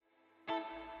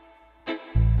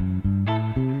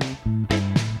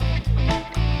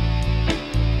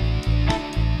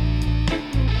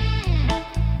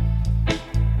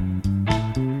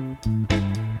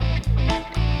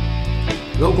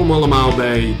Welkom allemaal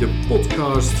bij de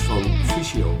podcast van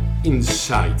Physio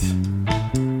Insight.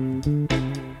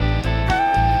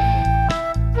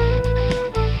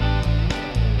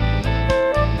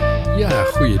 Ja,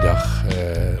 goeiedag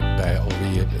bij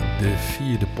alweer de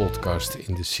 4e podcast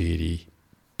in de serie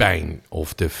Pijn.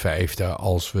 Of de 5e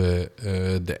als we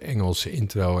de Engelse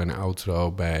intro en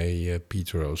outro bij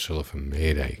Peter O'Sullivan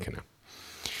meerekenen.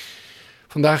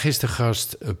 Vandaag is de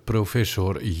gast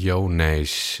professor Jo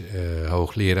Nijs,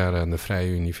 hoogleraar aan de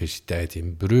Vrije Universiteit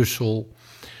in Brussel,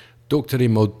 dokter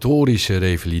in motorische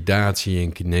revalidatie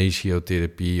en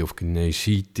kinesiotherapie of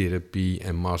kinesietherapie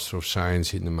en Master of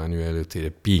Science in de manuele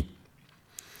therapie.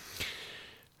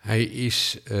 Hij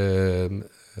is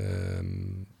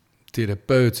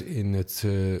therapeut in het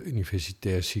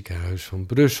Universitair Ziekenhuis van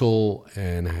Brussel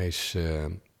en hij is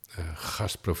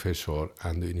gastprofessor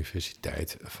aan de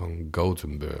Universiteit van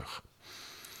Gothenburg.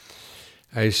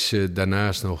 Hij is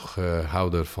daarnaast nog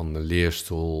houder van de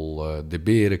leerstoel De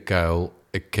Berenkuil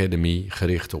Academy,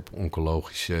 gericht op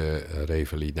oncologische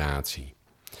revalidatie.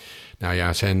 Nou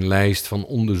ja, zijn lijst van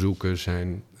onderzoeken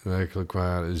zijn werkelijk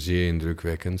waar zeer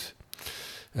indrukwekkend.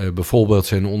 Bijvoorbeeld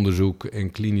zijn onderzoek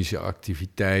en klinische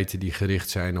activiteiten die gericht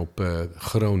zijn op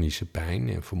chronische pijn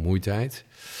en vermoeidheid.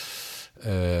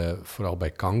 Vooral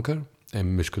bij kanker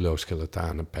en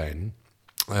musculoskeletale pijn.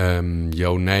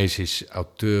 Jo Nijs is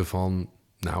auteur van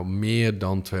meer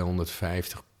dan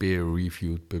 250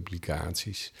 peer-reviewed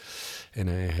publicaties. En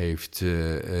hij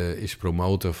is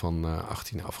promotor van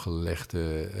 18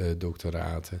 afgelegde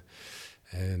doctoraten.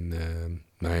 En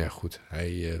hij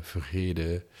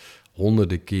fungeerde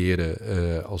honderden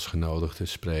keren als genodigde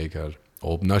spreker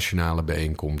op nationale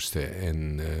bijeenkomsten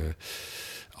en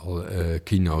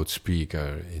keynote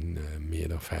speaker in meer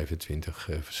dan 25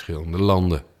 verschillende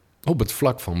landen. Op het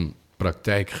vlak van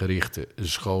praktijkgerichte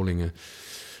scholingen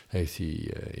heeft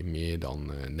hij in meer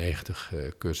dan 90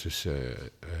 cursussen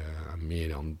aan meer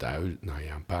dan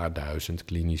een paar duizend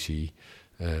klinici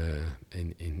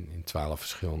in 12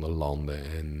 verschillende landen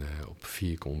en op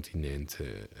 4 continenten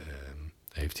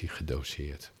heeft hij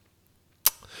gedoseerd.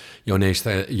 Jo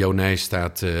Nijs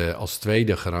staat als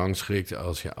tweede gerangschikt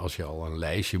als je al een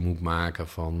lijstje moet maken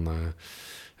van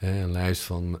een lijst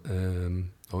van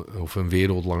of een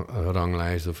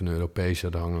wereldranglijst of een Europese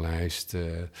ranglijst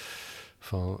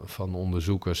van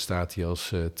onderzoekers, staat hij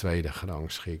als tweede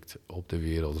gerangschikt op de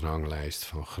wereldranglijst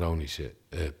van chronische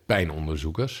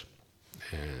pijnonderzoekers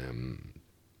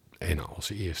en als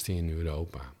eerste in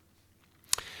Europa.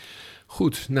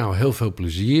 Goed, heel veel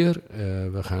plezier.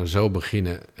 We gaan zo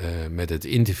beginnen met het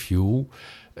interview.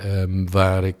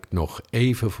 Waar ik nog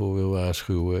even voor wil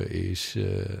waarschuwen is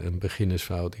een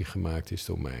beginnersfout die gemaakt is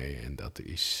door mij. En dat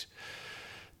is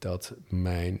dat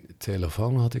mijn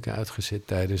telefoon had ik uitgezet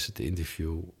tijdens het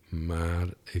interview. Maar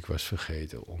ik was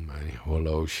vergeten om mijn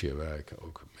horloge, waar ik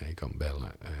ook mee kan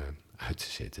bellen, uit te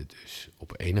zetten. Dus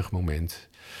op enig moment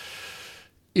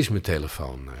is mijn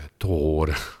telefoon te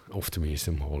horen, of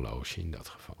tenminste mijn horloge in dat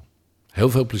geval. Heel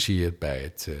veel plezier bij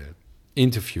het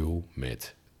interview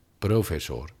met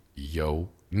professor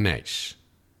Jo Nijs.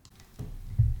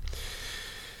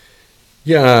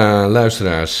 Ja,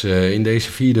 luisteraars, in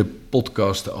deze 4e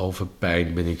podcast over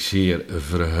pijn ben ik zeer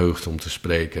verheugd om te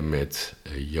spreken met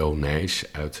Jo Nijs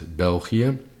uit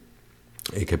België.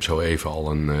 Ik heb zo even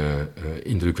al een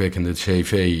indrukwekkende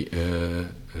cv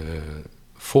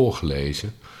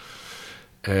voorgelezen.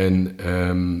 En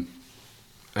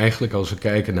eigenlijk als we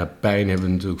kijken naar pijn hebben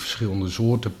we natuurlijk verschillende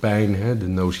soorten pijn. Hè? De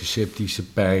nociceptische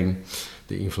pijn,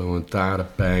 de inflammatoire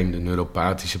pijn, de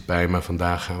neuropathische pijn. Maar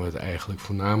vandaag gaan we het eigenlijk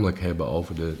voornamelijk hebben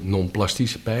over de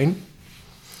non-plastische pijn.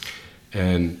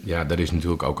 En ja, er is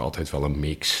natuurlijk ook altijd wel een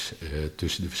mix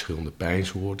tussen de verschillende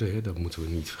pijnsoorten. Hè? Dat moeten we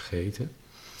niet vergeten.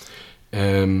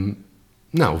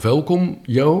 Welkom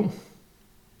Jo.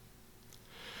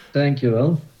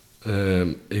 Dankjewel.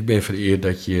 Ik ben vereerd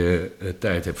dat je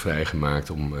tijd hebt vrijgemaakt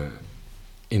om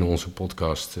in onze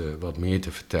podcast wat meer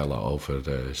te vertellen over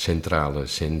centrale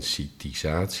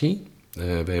sensitisatie.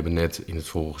 We hebben net in het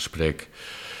voorgesprek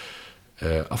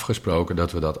afgesproken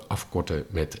dat we dat afkorten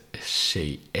met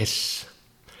CS.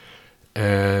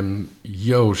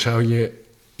 Jo, zou je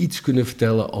iets kunnen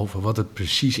vertellen over wat het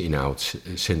precies inhoudt,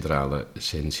 centrale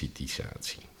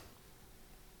sensitisatie?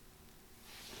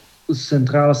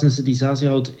 Centrale sensitisatie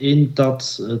houdt in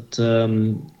dat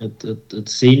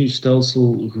het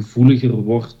zenuwstelsel gevoeliger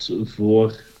wordt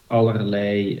voor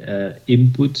allerlei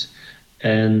input.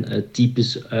 En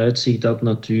typisch uitzicht dat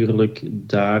natuurlijk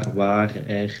daar waar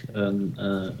er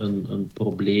een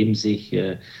probleem zich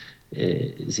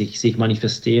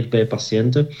manifesteert bij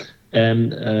patiënten.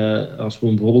 En als we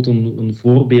bijvoorbeeld een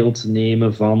voorbeeld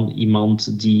nemen van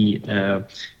iemand die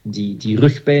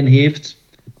rugpijn heeft,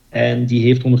 en die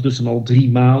heeft ondertussen al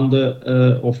 3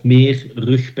 maanden of meer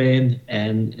rugpijn,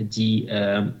 en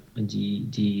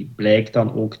die blijkt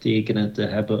dan ook tekenen te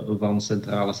hebben van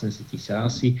centrale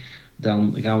sensitisatie,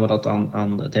 dan gaan we dat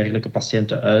aan dergelijke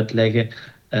patiënten uitleggen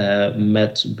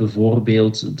met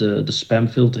bijvoorbeeld de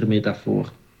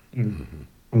spamfiltermetafoor.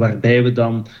 Waarbij we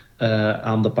dan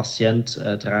aan de patiënt,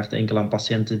 uiteraard enkel aan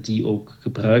patiënten die ook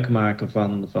gebruik maken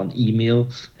van e-mail,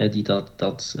 die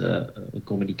dat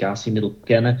communicatiemiddel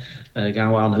kennen,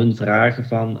 gaan we aan hun vragen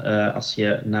van als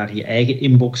je naar je eigen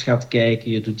inbox gaat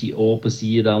kijken, je doet die open,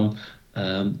 zie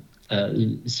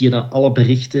je dan alle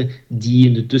berichten die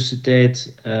in de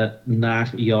tussentijd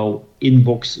naar jouw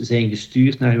inbox zijn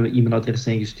gestuurd, naar jouw e-mailadres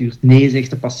zijn gestuurd? Nee, zegt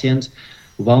de patiënt.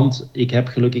 Want ik heb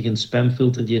gelukkig een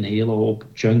spamfilter die een hele hoop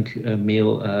junk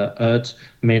mail uit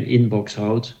mijn inbox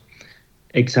houdt.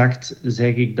 Exact,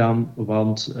 zeg ik dan,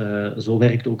 want zo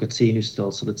werkt ook het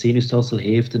zenuwstelsel. Het zenuwstelsel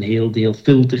heeft een heel deel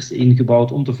filters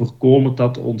ingebouwd om te voorkomen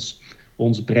dat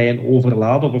ons brein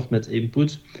overladen wordt met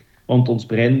input. Want ons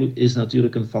brein is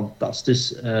natuurlijk een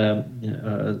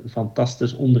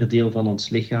fantastisch onderdeel van ons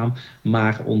lichaam,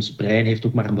 maar ons brein heeft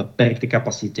ook maar een beperkte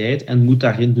capaciteit en moet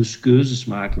daarin dus keuzes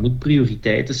maken, moet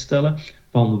prioriteiten stellen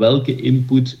van welke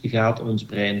input gaat ons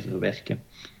brein verwerken.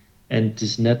 En het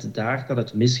is net daar dat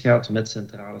het misgaat met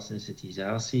centrale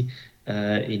sensitisatie.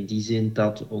 In die zin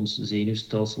dat ons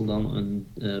zenuwstelsel dan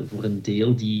voor een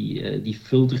deel die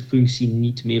filterfunctie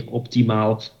niet meer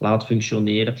optimaal laat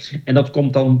functioneren. En dat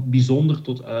komt dan bijzonder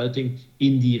tot uiting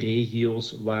in die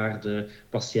regio's waar de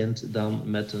patiënt dan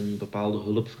met een bepaalde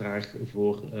hulpvraag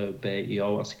voor bij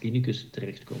jou als clinicus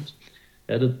terechtkomt.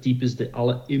 Dat type is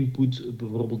alle input,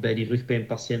 bijvoorbeeld bij die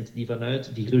rugpijnpatiënt, die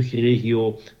vanuit die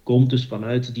rugregio komt, dus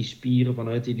vanuit die spieren,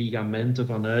 vanuit die ligamenten,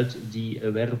 vanuit die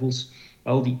wervels.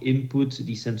 Al die input,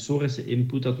 die sensorische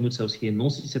input, dat moet zelfs geen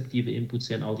nociceptieve input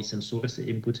zijn, al die sensorische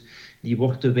input, die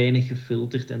wordt te weinig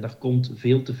gefilterd en daar komt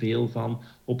veel te veel van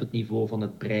op het niveau van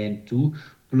het brein toe.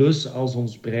 Plus, als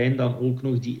ons brein dan ook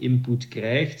nog die input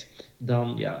krijgt,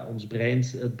 dan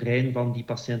het brein van die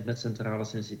patiënt met centrale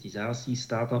sensitisatie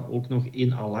staat dan ook nog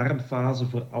in alarmfase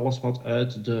voor alles wat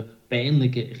uit de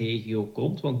pijnlijke regio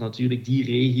komt. Want natuurlijk, die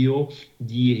regio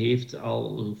die heeft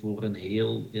al voor een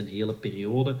hele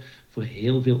periode voor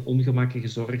heel veel ongemakken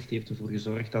gezorgd, heeft ervoor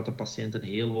gezorgd dat de patiënt een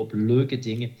hele hoop leuke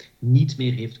dingen niet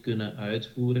meer heeft kunnen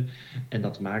uitvoeren. En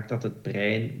dat maakt dat het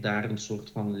brein daar een soort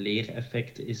van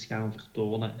leereffect is gaan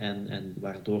vertonen en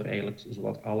waardoor eigenlijk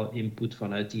zowat alle input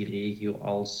vanuit die regio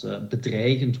als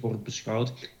bedreigend wordt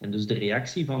beschouwd. En dus de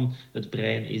reactie van het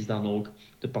brein is dan ook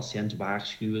de patiënt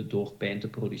waarschuwen door pijn te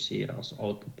produceren als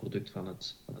outputproduct van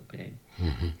het brein.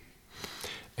 Mm-hmm.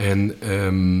 En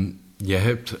je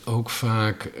hebt ook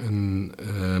vaak een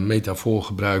metafoor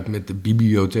gebruikt met de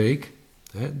bibliotheek.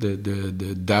 Hè?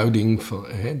 De duiding van,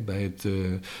 bij het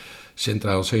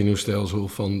centraal zenuwstelsel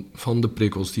van de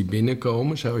prikkels die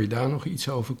binnenkomen. Zou je daar nog iets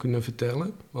over kunnen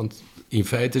vertellen? Want in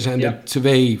feite zijn er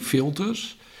 2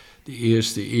 filters. De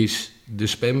eerste is de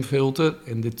spamfilter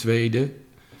en de tweede...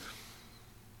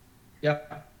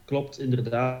 Ja, klopt,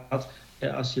 inderdaad.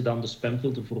 Als je dan de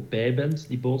spamfilter voorbij bent,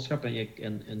 die boodschap,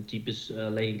 en typisch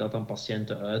leg ik dat aan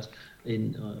patiënten uit,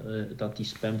 dat die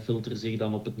spamfilter zich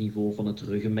dan op het niveau van het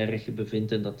ruggenmerg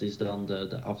bevindt, en dat is dan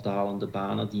de afdalende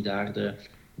banen die daar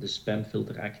de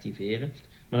spamfilter activeren.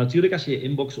 Maar natuurlijk, als je je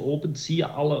inbox opent, zie je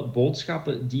alle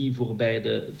boodschappen die voorbij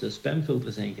de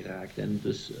spamfilter zijn geraakt. En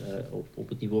dus op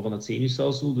het niveau van het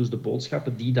zenuwstelsel, dus de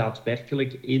boodschappen die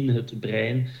daadwerkelijk in het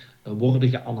brein worden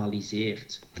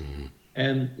geanalyseerd.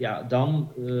 En ja,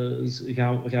 dan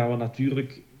gaan we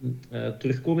natuurlijk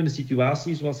terugkomen in de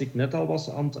situatie zoals ik net al was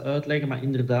aan het uitleggen, maar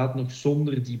inderdaad nog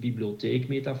zonder die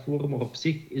bibliotheekmetafoor. Maar op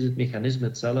zich is het mechanisme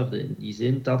hetzelfde, in die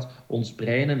zin dat ons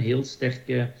brein een heel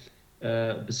sterke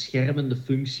beschermende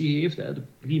functie heeft. De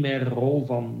primaire rol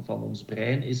van ons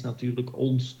brein is natuurlijk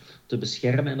ons te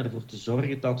beschermen en ervoor te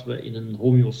zorgen dat we in een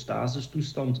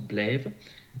homeostasistoestand blijven.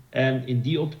 En in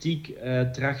die optiek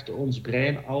tracht ons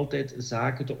brein altijd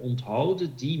zaken te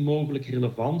onthouden die mogelijk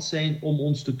relevant zijn om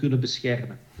ons te kunnen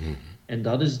beschermen. En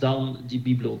dat is dan die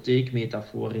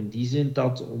bibliotheekmetafoor, in die zin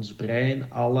dat ons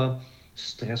brein alle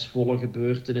stressvolle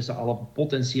gebeurtenissen, alle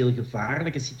potentieel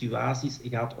gevaarlijke situaties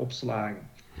gaat opslagen.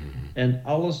 En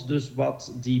alles dus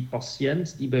wat die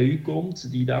patiënt die bij u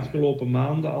komt, die de afgelopen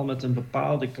maanden al met een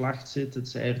bepaalde klacht zit, het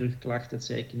zij rugklacht, het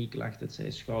zij knieklacht, het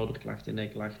zij schouderklacht,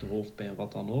 nekklacht, hoofdpijn,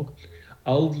 wat dan ook.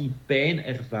 Al die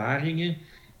pijnervaringen,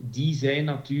 die zijn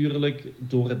natuurlijk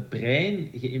door het brein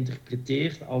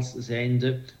geïnterpreteerd als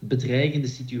zijnde bedreigende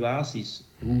situaties.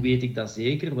 Hoe weet ik dat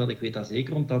zeker? Wel, ik weet dat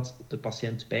zeker omdat de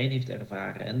patiënt pijn heeft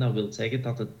ervaren. En dat wil zeggen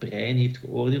dat het brein heeft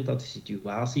geoordeeld dat de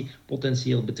situatie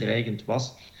potentieel bedreigend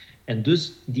was. En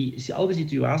dus al die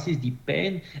situaties, die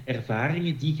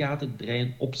pijnervaringen, die gaat het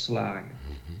brein opslagen.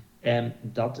 En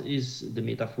dat is de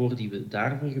metafoor die we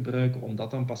daarvoor gebruiken om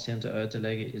dat aan patiënten uit te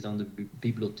leggen, is dan de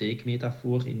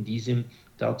bibliotheekmetafoor. In die zin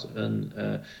dat een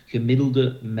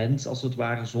gemiddelde mens, als het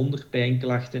ware, zonder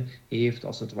pijnklachten, heeft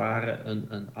als het ware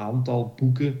een aantal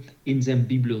boeken in zijn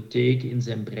bibliotheek, in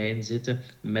zijn brein zitten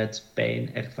met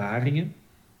pijnervaringen.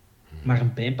 Maar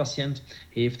een pijnpatiënt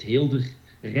heeft heel de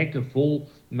rekken vol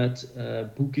met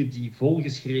boeken die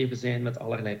volgeschreven zijn met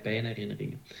allerlei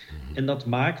pijnherinneringen. En dat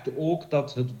maakt ook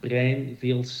dat het brein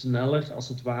veel sneller, als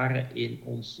het ware,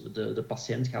 de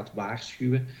patiënt gaat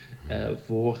waarschuwen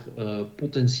voor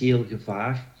potentieel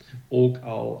gevaar, ook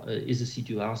al is de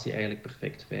situatie eigenlijk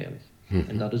perfect veilig.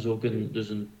 En dat is ook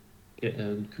een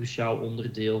cruciaal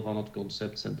onderdeel van het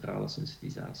concept centrale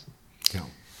sensitisatie. Ja.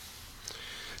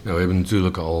 Nou, we hebben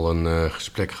natuurlijk al een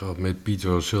gesprek gehad met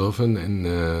Pieter O'Sullivan en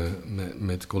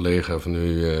met collega van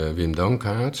u, Wim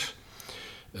Dankaerts.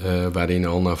 Waarin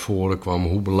al naar voren kwam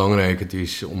hoe belangrijk het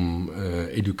is om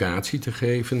educatie te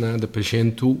geven naar de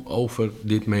patiënt toe over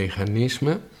dit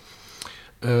mechanisme.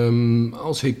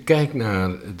 Als ik kijk naar,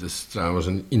 het is trouwens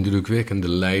een indrukwekkende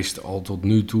lijst al tot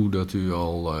nu toe dat u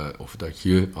al, of dat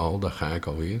je al, daar ga ik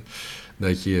alweer,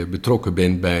 dat je betrokken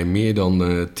bent bij meer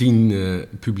dan 10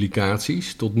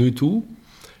 publicaties tot nu toe.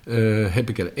 Heb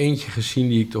ik er eentje gezien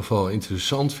die ik toch wel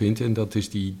interessant vind en dat is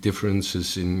die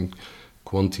Differences in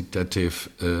Quantitative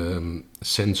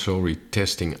Sensory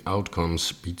Testing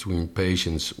Outcomes between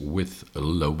patients with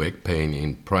low back pain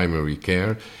in primary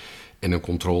care en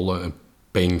een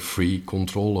pain-free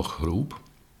controlegroep.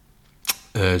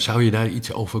 Zou je daar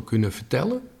iets over kunnen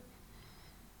vertellen?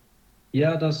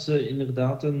 Ja, dat is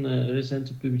inderdaad een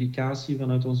recente publicatie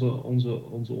vanuit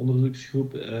onze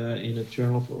onderzoeksgroep in het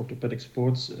Journal of Orthopedic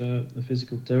Sports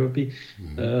Physical Therapy,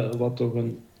 wat toch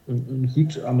een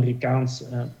goed Amerikaans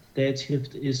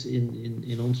tijdschrift is.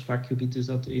 In ons vakgebied is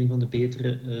dat een van de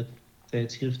betere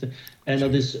tijdschriften. En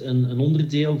dat is een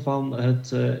onderdeel van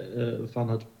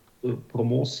het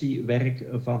promotiewerk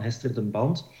van Hester Den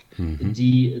Band,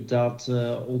 die dat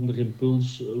onder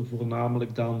impuls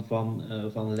voornamelijk dan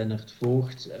van Lennart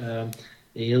Voogd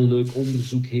heel leuk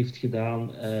onderzoek heeft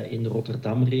gedaan in de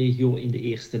Rotterdam-regio in de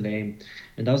eerste lijn.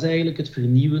 En dat is eigenlijk het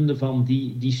vernieuwende van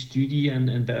die studie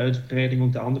en bij uitbreiding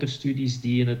ook de andere studies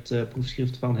die in het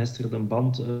proefschrift van Hester Den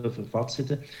Band vervat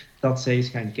zitten, dat zij eens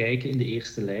gaan kijken in de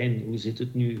eerste lijn. Hoe zit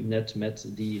het nu net met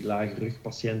die lage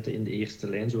rugpatiënten in de eerste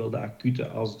lijn, zowel de acute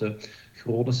als de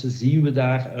chronische? Zien we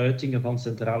daar uitingen van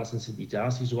centrale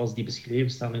sensitisatie, zoals die beschreven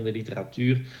staan in de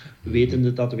literatuur,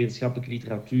 wetende dat de wetenschappelijke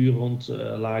literatuur rond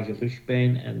lage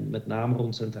rugpijn en met name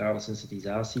rond centrale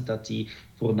sensitisatie, dat die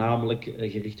voornamelijk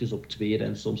gericht is op tweede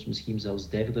en soms misschien zelfs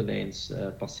derde lijns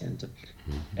patiënten.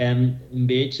 En een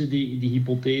beetje die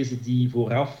hypothese die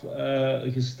vooraf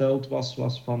gesteld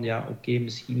was van ja, oké,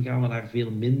 misschien gaan we daar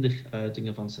veel minder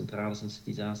uitingen van centrale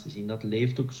sensitisatie zien. Dat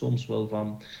leeft ook soms wel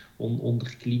van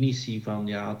onder klinici van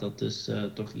ja, dat is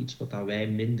toch iets wat wij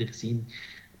minder zien.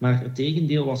 Maar het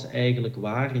tegendeel was eigenlijk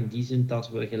waar, in die zin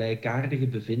dat we gelijkaardige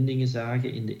bevindingen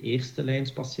zagen in de eerste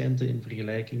lijnspatiënten in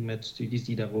vergelijking met studies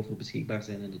die daarover beschikbaar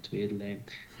zijn in de tweede lijn.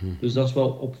 Dus dat is wel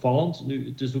opvallend. Nu,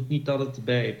 het is ook niet dat het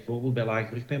bijvoorbeeld bij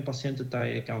lage rugpijnpatiënten dat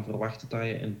je kan verwachten dat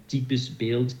je een typisch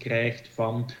beeld krijgt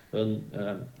van een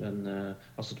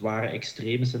als het ware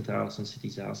extreme centrale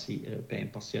sensitisatie bij een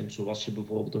patiënt, zoals je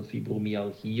bijvoorbeeld een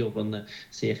fibromyalgie of een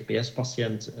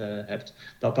CRPS-patiënt hebt.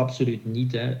 Dat absoluut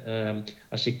niet. Hè.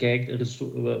 Als je kijkt,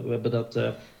 we hebben dat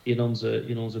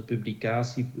in onze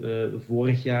publicatie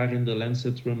vorig jaar in de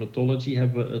Lancet Rheumatology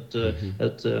hebben we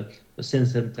het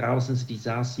centrale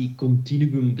sensitisatie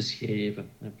continuum beschreven.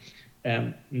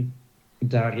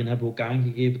 Daarin hebben we ook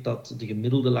aangegeven dat de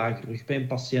gemiddelde lage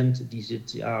rugpijnpatiënt die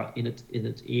zit in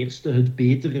het eerste,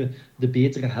 de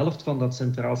betere helft van dat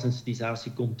centraal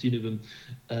sensitisatiecontinuum.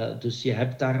 Dus je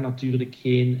hebt daar natuurlijk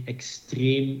geen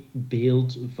extreem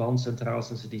beeld van centraal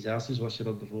sensitisatie, zoals je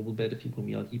dat bijvoorbeeld bij de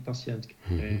fibromyalgiepatiënt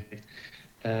krijgt.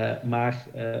 Maar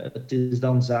het is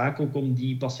dan zaak ook om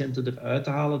die patiënten eruit te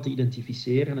halen, te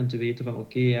identificeren en te weten van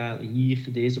oké, hier,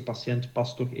 deze patiënt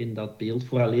past toch in dat beeld,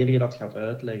 vooraleer je dat gaat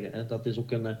uitleggen. Hè. Dat is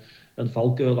ook een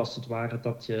valkuil als het ware,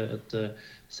 dat je het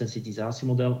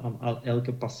sensitisatiemodel aan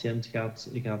elke patiënt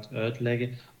gaat uitleggen,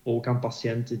 ook aan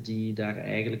patiënten die daar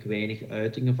eigenlijk weinig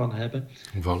uitingen van hebben.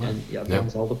 Voilà. En ja, dan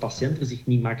zal de patiënt er zich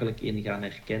niet makkelijk in gaan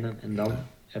herkennen en dan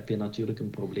heb je natuurlijk een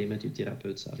probleem met je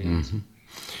therapeutische alliantie.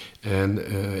 En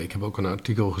ik heb ook een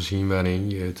artikel gezien waarin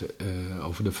je het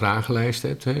over de vragenlijst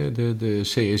hebt, hè? De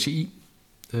CSI.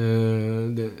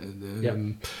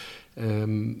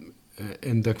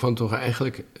 En daar kwam toch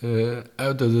eigenlijk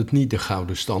uit dat het niet de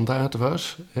gouden standaard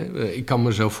was. Hè? Ik kan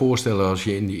me zo voorstellen als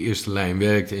je in die eerste lijn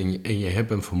werkt en je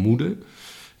hebt een vermoeden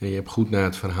en je hebt goed naar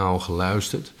het verhaal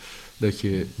geluisterd, dat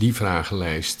je die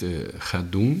vragenlijst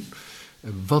gaat doen.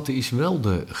 Wat is wel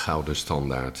de gouden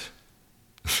standaard?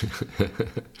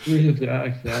 Goeie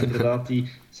vraag. Ja, inderdaad, die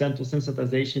Central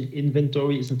Sensitization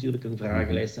Inventory is natuurlijk een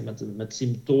vragenlijst. En met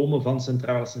symptomen van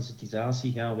centrale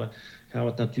sensitisatie gaan we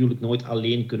het natuurlijk nooit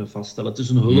alleen kunnen vaststellen. Het is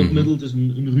een hulpmiddel, het is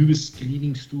een ruwe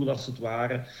screeningstoel als het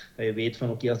ware. Dat je weet van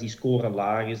oké, als die score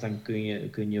laag is, dan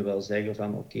kun je wel zeggen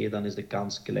van oké, dan is de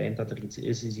kans klein dat er iets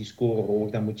is. Is die score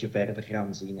hoog, dan moet je verder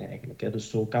gaan zien eigenlijk. Hè. Dus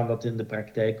zo kan dat in de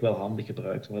praktijk wel handig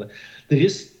gebruikt worden. Er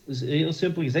is, heel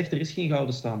simpel gezegd, er is geen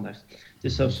gouden standaard.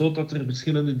 Het is zelfs zo dat er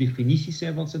verschillende definities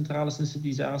zijn van centrale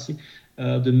sensitisatie.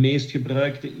 De meest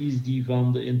gebruikte is die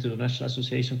van de International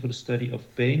Association for the Study of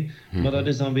Pain. Maar dat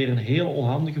is dan weer een heel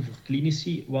onhandige voor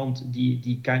klinici, want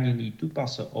die kan je niet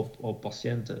toepassen op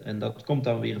patiënten. En dat komt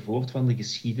dan weer voort van de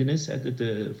geschiedenis.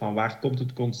 Van waar komt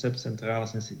het concept centrale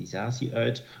sensitisatie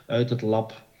uit? Uit het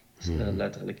lab.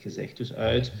 Letterlijk gezegd. Dus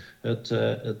uit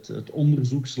het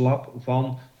onderzoekslab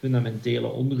van fundamentele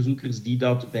onderzoekers die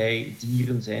dat bij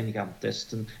dieren zijn gaan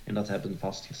testen en dat hebben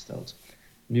vastgesteld.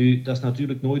 Nu, dat is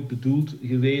natuurlijk nooit bedoeld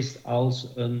geweest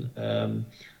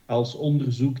als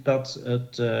onderzoek dat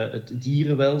het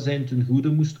dierenwelzijn ten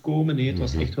goede moest komen. Nee, het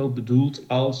was echt wel bedoeld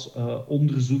als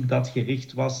onderzoek dat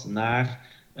gericht was naar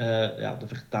de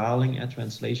vertaling,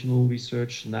 translational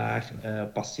research, naar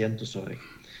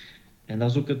patiëntenzorg. En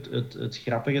dat is ook het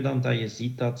grappige dan, dat je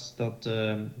ziet dat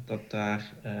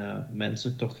daar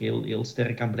mensen toch heel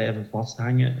sterk aan blijven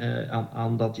vasthangen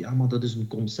aan dat, ja, maar dat is een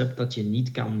concept dat je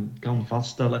niet kan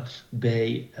vaststellen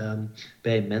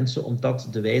bij mensen, omdat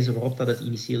de wijze waarop dat het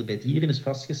initieel bij dieren is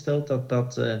vastgesteld,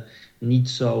 dat niet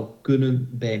zou kunnen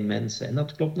bij mensen. En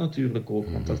dat klopt natuurlijk ook,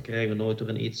 want dat krijgen we nooit door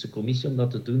een ethische commissie om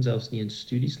dat te doen, zelfs niet in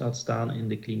studies, laat staan in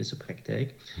de klinische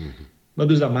praktijk. Maar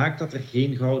dus dat maakt dat er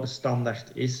geen gouden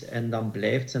standaard is en dan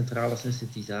blijft centrale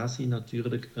sensitisatie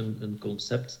natuurlijk een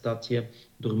concept dat je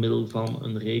door middel van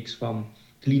een reeks van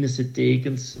klinische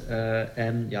tekens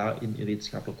en in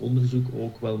wetenschappelijk onderzoek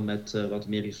ook wel met wat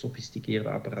meer gesofisticeerde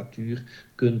apparatuur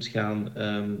kunt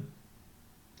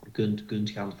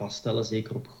gaan vaststellen,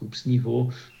 zeker op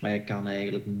groepsniveau. Maar je kan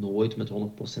eigenlijk nooit met 100%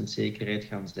 zekerheid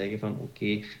gaan zeggen van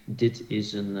oké, dit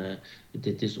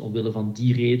is omwille van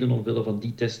die reden, omwille van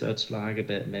die testuitslagen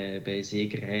bij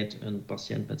zekerheid een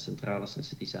patiënt met centrale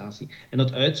sensitisatie. En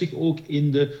dat uit zich ook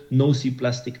in de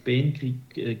nociplastic pain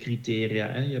criteria.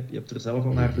 Hè. Je hebt er zelf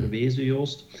al naar verwezen,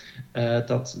 Joost,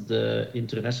 dat de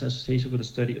International Association for the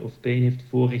Study of Pain heeft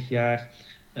vorig jaar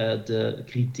de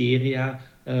criteria,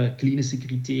 klinische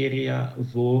criteria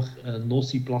voor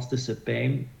nociplastische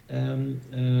pijn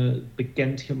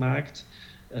bekendgemaakt.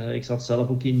 Ik zat zelf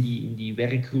ook in die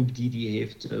werkgroep die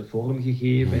heeft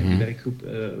vormgegeven. Die werkgroep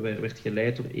werd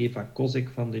geleid door Eva Kozek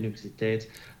van de Universiteit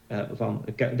van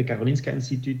de Karolinska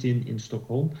Instituut in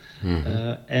Stockholm.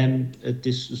 En het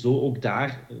is zo, ook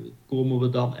daar komen we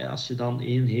dan, als je dan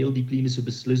heel die klinische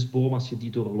beslisboom, als je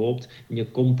die doorloopt, en je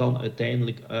komt dan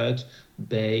uiteindelijk uit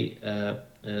bij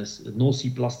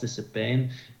nociplastische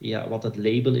pijn, wat het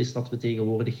label is dat we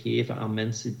tegenwoordig geven aan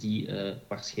mensen die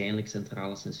waarschijnlijk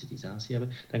centrale sensitisatie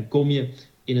hebben, dan kom je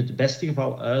in het beste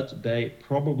geval uit bij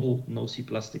probable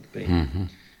nociplastic pain.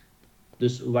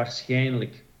 Dus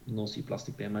waarschijnlijk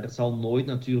nociplastic pijn, maar het zal nooit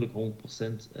natuurlijk 100%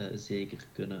 zeker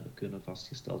kunnen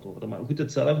vastgesteld worden. Maar goed,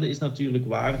 hetzelfde is natuurlijk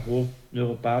waar voor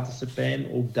neuropathische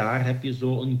pijn. Ook daar heb je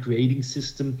zo een grading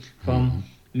system van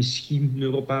misschien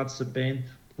neuropathische pijn,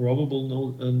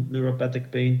 probable neuropathic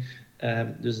pain.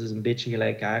 Dus het is een beetje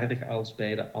gelijkaardig als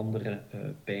bij de andere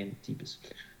pijntypes.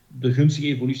 De gunstige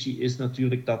evolutie is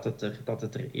natuurlijk dat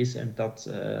het er is en dat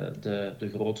de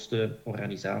grootste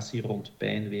organisatie rond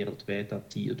pijn wereldwijd,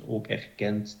 dat die het ook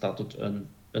erkent dat het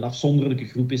een afzonderlijke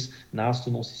groep is naast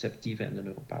de nociceptieve en de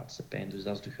neuropathische pijn. Dus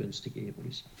dat is de gunstige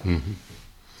evolutie.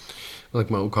 Wat ik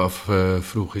me ook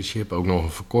afvroeg is, je hebt ook nog een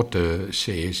verkorte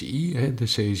CSI, hè, de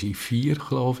CSI 4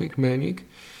 geloof ik, meen ik.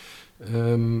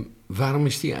 Waarom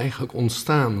is die eigenlijk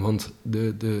ontstaan? Want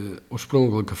de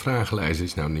oorspronkelijke vragenlijst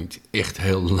is nou niet echt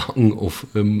heel lang of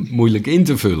moeilijk in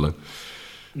te vullen.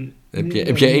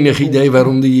 Heb je enig idee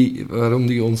waarom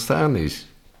die ontstaan is?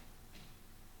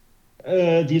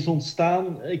 Die is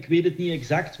ontstaan, ik weet het niet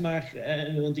exact, maar,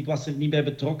 want ik was er niet bij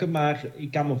betrokken, maar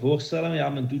ik kan me voorstellen, ja,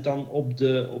 men doet dan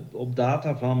op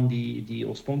data van die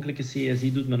oorspronkelijke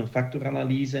CSI, doet men een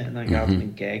factoranalyse en dan gaat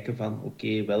men kijken van,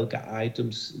 oké, welke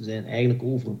items zijn eigenlijk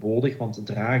overbodig, want ze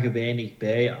dragen weinig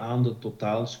bij aan de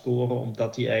totaalscore,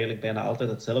 omdat die eigenlijk bijna altijd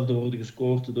hetzelfde worden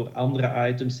gescoord door andere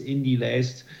items in die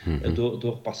lijst,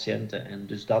 door patiënten. En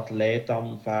dus dat leidt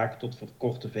dan vaak tot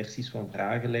verkorte versies van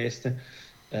vragenlijsten.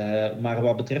 Maar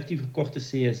wat betreft die verkorte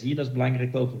CSI, dat is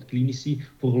belangrijk wel voor klinici,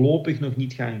 voorlopig nog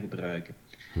niet gaan gebruiken.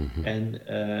 En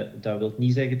dat wil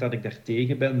niet zeggen dat ik daar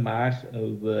tegen ben, maar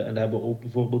en dat hebben we ook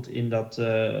bijvoorbeeld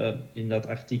in dat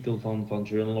artikel van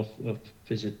Journal of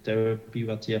Physiotherapy,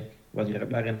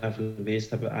 waarin naar verwezen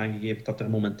hebben aangegeven dat er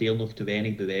momenteel nog te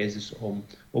weinig bewijs is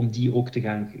om die ook te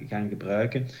gaan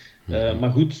gebruiken.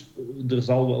 Maar goed, er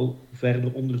zal wel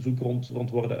verder onderzoek rond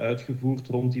worden uitgevoerd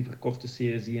rond die verkorte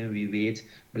CSI en wie weet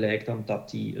blijkt dan dat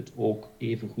die het ook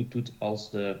even goed doet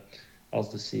als de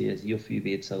CSI of wie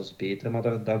weet zelfs beter.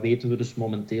 Maar dat weten we dus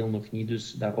momenteel nog niet,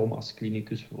 dus daarom als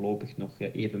klinicus voorlopig nog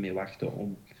even mee wachten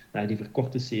om naar die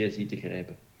verkorte CSI te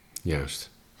grijpen.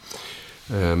 Juist.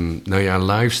 Nou ja,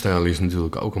 lifestyle is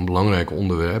natuurlijk ook een belangrijk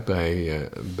onderwerp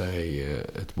bij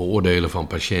het beoordelen van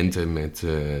patiënten met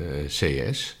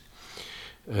CS.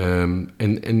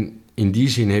 En in die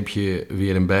zin heb je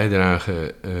weer een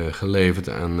bijdrage geleverd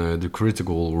aan the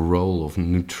critical role of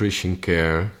nutrition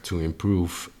care to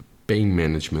improve pain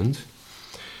management.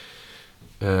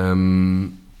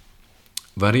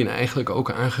 Waarin eigenlijk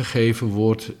ook aangegeven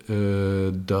wordt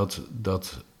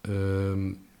dat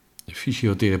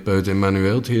fysiotherapeuten en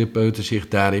manueel therapeuten zich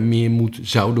daarin meer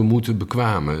zouden moeten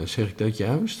bekwamen. Zeg ik dat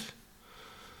juist?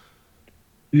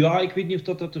 Ja, ik weet niet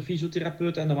of dat de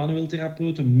fysiotherapeuten en de manueel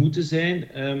therapeuten moeten zijn.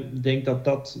 Ik denk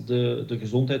dat de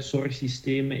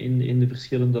gezondheidszorgsystemen in de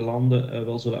verschillende landen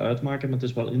wel zullen uitmaken. Maar het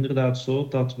is wel inderdaad zo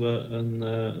dat we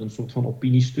een soort van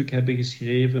opiniestuk hebben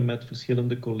geschreven met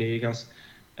verschillende collega's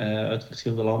uit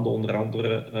verschillende landen, onder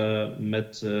andere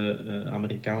met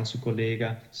Amerikaanse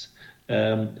collega's.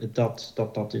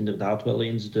 Dat inderdaad wel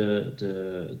eens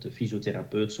de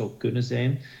fysiotherapeut zou kunnen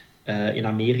zijn. In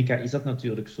Amerika is dat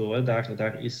natuurlijk zo. Hè.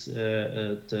 Daar is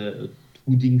het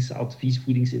voedingsadvies,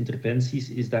 voedingsinterventies,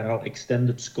 is daar al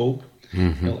extended scope.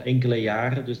 Al enkele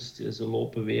jaren, dus ze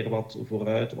lopen weer wat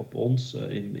vooruit op ons.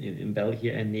 In België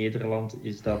en Nederland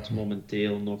is dat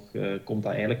momenteel nog, komt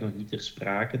dat eigenlijk nog niet ter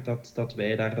sprake dat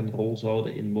wij daar een rol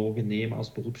zouden in mogen nemen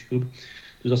als beroepsgroep.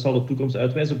 Dus dat zal de toekomst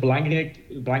uitwijzen.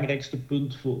 Het belangrijkste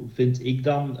punt vind ik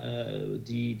dan,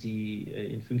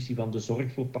 in functie van de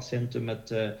zorg voor patiënten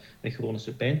met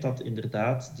chronische pijn, dat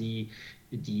inderdaad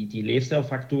die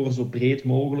leefstijlfactoren zo breed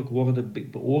mogelijk worden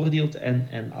beoordeeld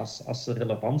en als ze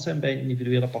relevant zijn bij een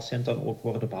individuele patiënt dan ook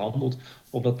worden behandeld.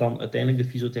 Of dat dan uiteindelijk de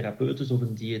fysiotherapeut is of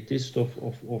een diëtist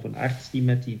of een arts die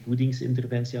met die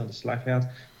voedingsinterventie aan de slag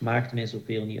gaat, maakt mij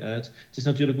zoveel niet uit. Het is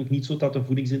natuurlijk ook niet zo dat een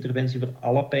voedingsinterventie voor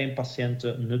alle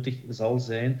pijnpatiënten nuttig zal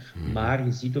zijn, maar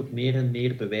je ziet ook meer en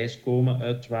meer bewijs komen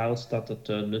uit trials dat het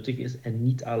nuttig is en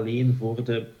niet alleen voor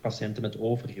de patiënten met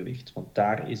overgewicht. Want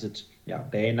daar is het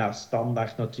bijna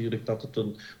standaard natuurlijk dat het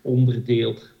een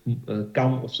onderdeel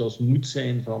kan of zelfs moet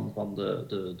zijn van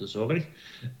de zorg.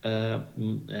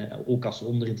 Ook als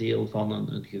onderdeel van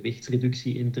een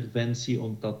gewichtsreductie-interventie,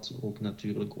 omdat ook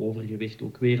natuurlijk overgewicht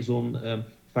ook weer zo'n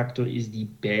factor is die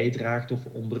bijdraagt of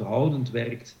onderhoudend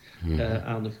werkt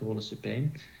aan de chronische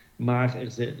pijn. Maar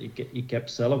ik heb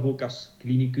zelf ook als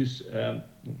klinicus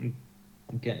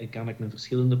kan ik me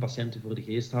verschillende patiënten voor de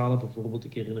geest halen. Bijvoorbeeld,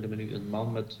 ik herinner me nu een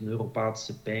man met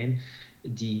neuropathische pijn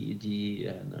die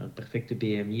een perfecte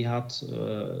BMI had.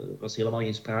 Er was helemaal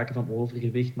geen sprake van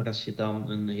overgewicht, maar als je dan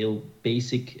een heel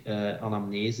basic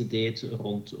anamnese deed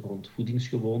rond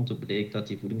voedingsgewoonten, bleek dat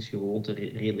die voedingsgewoonten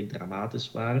redelijk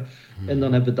dramatisch waren. En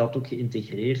dan hebben we dat ook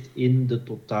geïntegreerd in de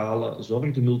totale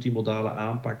zorg, de multimodale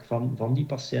aanpak van die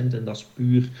patiënt. En dat is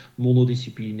puur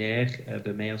monodisciplinair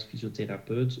bij mij als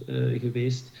fysiotherapeut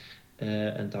geweest.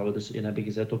 En dat we dus in hebben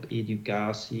gezet op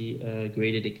educatie,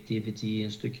 graded activity,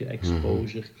 een stukje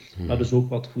exposure, maar dus ook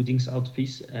wat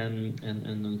voedingsadvies en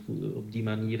op die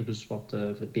manier dus wat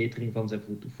verbetering van zijn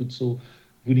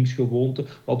voedingsgewoonten,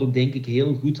 wat ook denk ik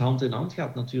heel goed hand in hand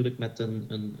gaat natuurlijk met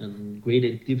een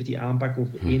graded activity aanpak of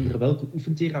eender welke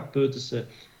oefentherapeutische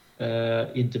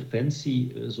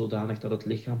interventie, zodanig dat het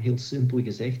lichaam heel simpel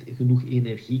gezegd genoeg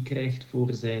energie krijgt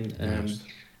voor zijn...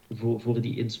 Voor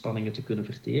die inspanningen te kunnen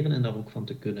verteren en daar ook van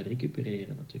te kunnen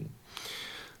recupereren natuurlijk.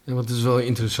 Ja, want het is wel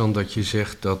interessant dat je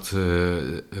zegt dat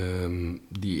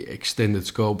die extended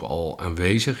scope al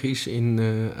aanwezig is in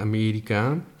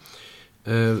Amerika.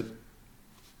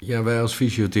 Ja, wij als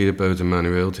fysiotherapeuten en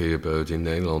manueel therapeuten in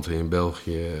Nederland en in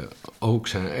België ook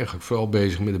zijn eigenlijk vooral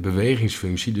bezig met de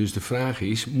bewegingsfunctie. Dus de vraag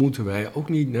is, moeten wij ook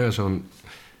niet naar zo'n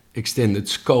extended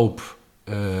scope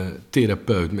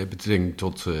therapeut met betrekking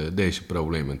tot deze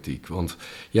problematiek? Want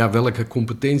ja, welke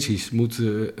competenties moet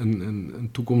een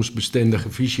toekomstbestendige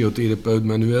fysiotherapeut,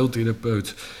 manueel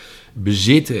therapeut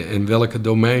bezitten en welke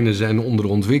domeinen zijn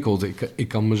onderontwikkeld? Ik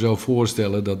kan me zo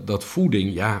voorstellen dat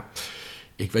voeding, ja,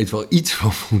 ik weet wel iets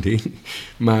van voeding,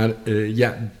 maar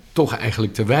toch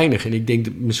eigenlijk te weinig. En ik denk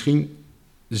dat misschien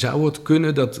zou het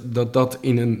kunnen dat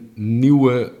in een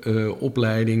nieuwe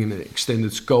opleiding, een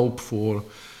extended scope voor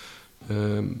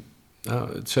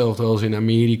hetzelfde als in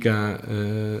Amerika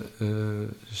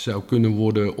zou kunnen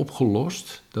worden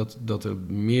opgelost. Dat er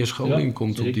meer scholing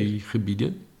komt zeker. op die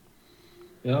gebieden.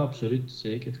 Ja, absoluut,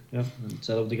 zeker. Ja. En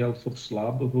hetzelfde geldt voor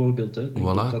slaap bijvoorbeeld. Hè. Ik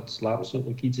denk dat slaap zo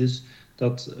ook iets is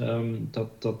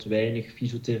dat weinig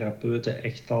fysiotherapeuten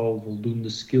echt al voldoende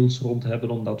skills rond hebben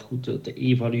om dat goed te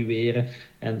evalueren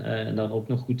en dan ook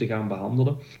nog goed te gaan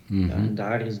behandelen. Mm-hmm. Ja, en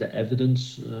daar is de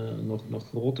evidence nog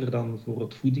groter dan voor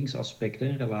het voedingsaspect, hè,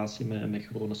 in relatie met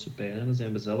chronische pijn. Hè. Daar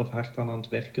zijn we zelf hard aan het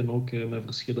werken, ook met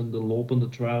verschillende lopende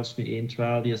trials. Nu 1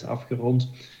 trial die is afgerond.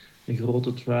 Een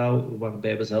grote trial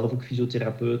waarbij we zelf ook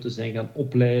fysiotherapeuten zijn gaan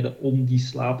opleiden om die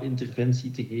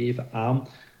slaapinterventie te geven aan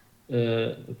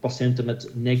patiënten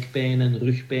met nekpijn en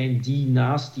rugpijn, die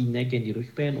naast die nek- en die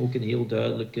rugpijn ook een heel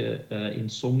duidelijke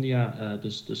insomnia,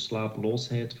 dus de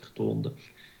slapeloosheid vertoonden.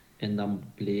 En dan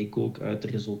bleek ook uit de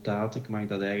resultaten, ik mag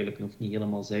dat eigenlijk nog niet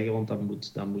helemaal zeggen, want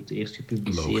dat moet eerst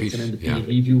gepubliceerd zijn en de peer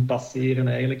review passeren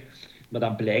eigenlijk. Maar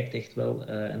dat blijkt echt wel,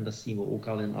 en dat zien we ook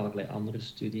al in allerlei andere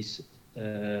studies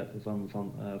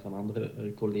van andere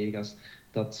collega's,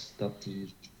 dat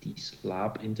die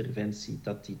slaapinterventie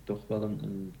dat die toch wel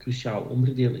een cruciaal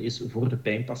onderdeel is voor de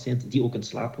pijnpatiënt die ook een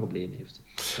slaapprobleem heeft.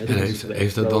 En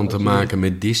heeft dat dan te maken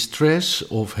met distress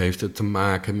of heeft het te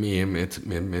maken meer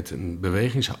met een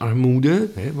bewegingsarmoede?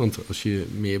 Hè? Want als je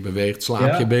meer beweegt,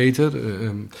 slaap je beter.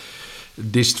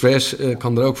 Distress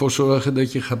kan er ook voor zorgen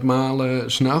dat je gaat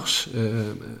malen 's nachts.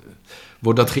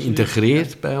 Wordt dat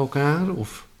geïntegreerd bij elkaar?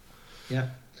 Of?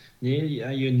 Ja.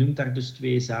 Nee, je noemt daar dus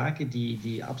 2 zaken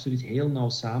die absoluut heel nauw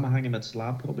samenhangen met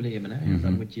slaapproblemen. Hè. En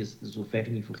daar moet je zo ver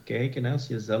niet voor kijken. Hè. Als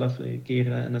je zelf een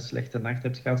keer een slechte nacht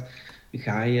hebt gehad,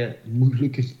 ga je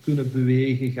moeilijker kunnen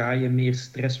bewegen, ga je meer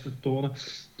stress vertonen.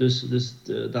 Dus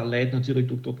dat leidt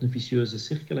natuurlijk ook tot een vicieuze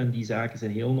cirkel en die zaken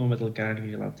zijn heel nauw met elkaar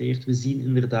gerelateerd. We zien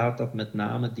inderdaad dat met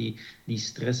name die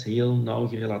stress heel nauw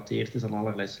gerelateerd is aan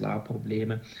allerlei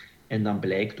slaapproblemen. En dan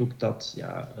blijkt ook dat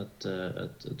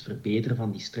het verbeteren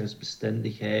van die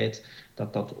stressbestendigheid,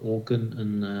 dat ook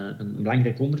een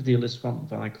belangrijk onderdeel is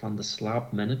van de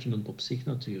slaapmanagement op zich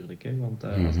natuurlijk. Hè? Want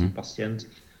als die patiënt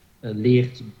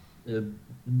leert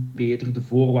beter de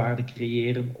voorwaarden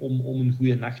creëren om een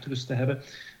goede nachtrust te hebben,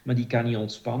 maar die kan niet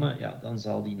ontspannen, ja, dan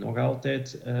zal die nog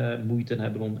altijd moeite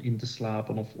hebben om in te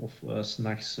slapen of 's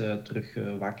nachts terug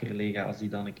wakker liggen als die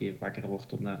dan een keer wakker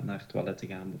wordt om naar het toilet te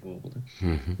gaan bijvoorbeeld.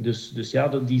 Dus ja,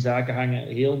 die zaken hangen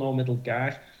heel nauw met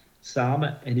elkaar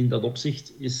samen en in dat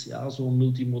opzicht is zo'n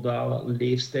multimodale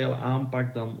leefstijl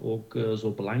aanpak dan ook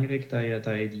zo belangrijk dat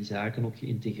je die zaken ook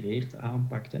geïntegreerd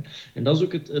aanpakt. Hè. En dat is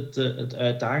ook het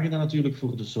uitdagende natuurlijk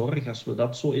voor de zorg, als we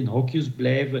dat zo in hokjes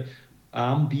blijven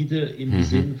aanbieden in de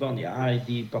zin van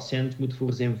die patiënt moet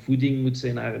voor zijn voeding moet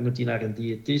hij naar een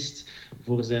diëtist,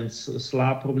 voor zijn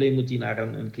slaapprobleem moet hij naar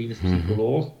een klinisch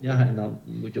psycholoog. Ja, en dan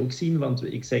moet je ook zien,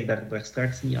 want ik zeg daar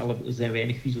straks niet er zijn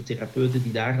weinig fysiotherapeuten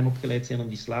die daarin opgeleid zijn om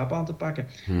die slaap aan te pakken.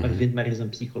 Maar vind maar eens een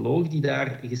psycholoog die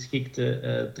daar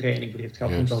geschikte training voor heeft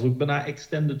gehad. Want dat is ook bijna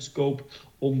extended scope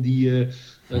om die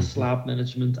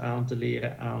slaapmanagement aan te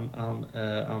leren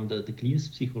aan de klinische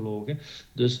psychologen.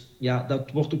 Dus ja,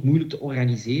 dat wordt ook moeilijk te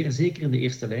organiseren, zeker in de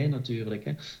eerste lijn natuurlijk.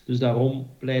 Hè. Dus daarom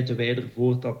pleiten wij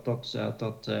ervoor dat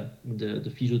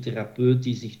de fysiotherapeut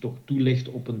die zich toch toelegt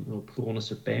op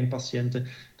chronische pijnpatiënten,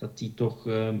 dat die toch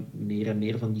meer en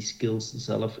meer van die skills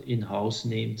zelf in-house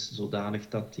neemt, zodanig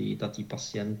dat die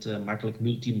patiënt makkelijk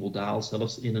multimodaal,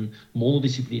 zelfs in een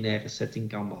monodisciplinaire setting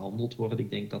kan behandeld worden.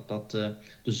 Ik denk dat de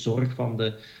zorg van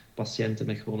de patiënten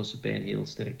met chronische pijn heel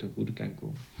sterk ten goede kan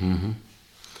komen.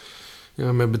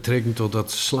 Ja, met betrekking tot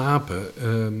dat slapen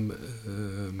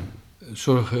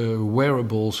zorgen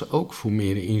wearables ook voor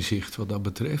meer inzicht wat dat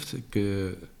betreft.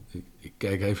 Ik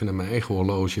kijk even naar mijn eigen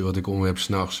horloge wat ik om heb 's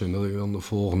nachts en dat ik dan de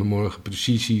volgende morgen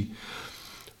precies zie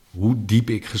hoe diep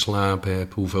ik geslapen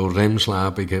heb, hoeveel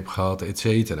remslaap ik heb gehad, et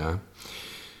cetera.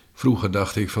 Vroeger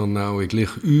dacht ik van, ik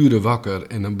lig uren wakker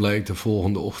en dan blijkt de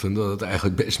volgende ochtend dat het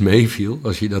eigenlijk best meeviel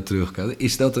als je dat terugkijkt.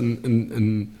 Is dat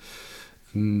een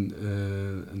een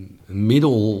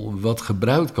middel wat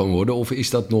gebruikt kan worden? Of is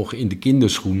dat nog in de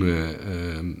kinderschoenen,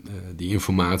 die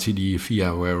informatie die je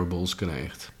via wearables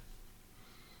krijgt?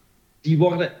 Die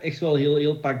worden echt wel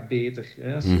heel pak beter.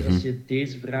 Hè. Als Mhm. je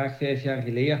deze vraag 5 jaar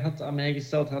geleden had aan mij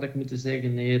gesteld, had ik moeten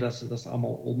zeggen: nee, dat is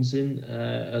allemaal onzin.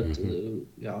 Mhm.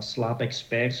 Ja,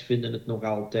 slaapexperts vinden het nog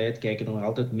altijd, kijken er nog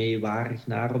altijd meewarig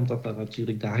naar, omdat dat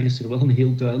natuurlijk, daar is er wel een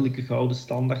heel duidelijke gouden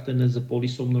standaard in, is de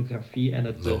polysomnografie. En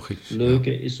het Logisch, ja.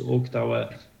 leuke is ook dat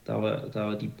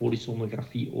we die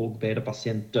polysomnografie ook bij de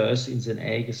patiënt thuis in zijn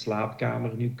eigen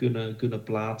slaapkamer nu kunnen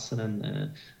plaatsen. En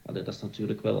dat is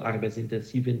natuurlijk wel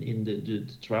arbeidsintensief in de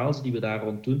trials die we daar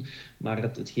rond doen, maar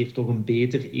het geeft toch een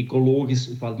beter ecologisch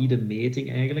valide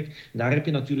meting eigenlijk. Daar heb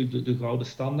je natuurlijk de gouden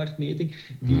standaardmeting.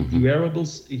 Die Mhm.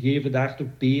 wearables geven daar toch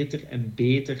beter en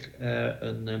beter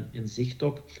een zicht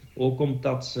op. Ook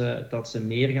omdat dat ze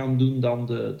meer gaan doen dan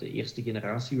de eerste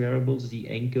generatie wearables, die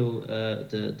enkel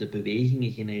de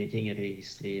bewegingen gingen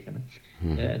registreren. Hè.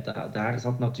 Mhm. Daar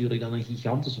zat natuurlijk dan een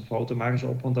gigantische foutenmarge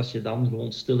op, want als je dan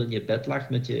gewoon stil in je bed lag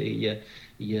met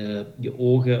je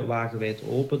ogen wagenwijd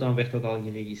open, dan werd dat al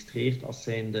geregistreerd als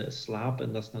zijnde slaap,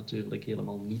 en dat is natuurlijk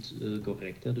helemaal niet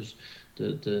correct. Hè. Dus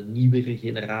de nieuwere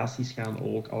generaties gaan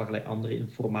ook allerlei andere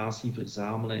informatie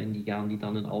verzamelen en die gaan die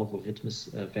dan in algoritmes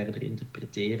verder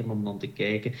interpreteren om dan te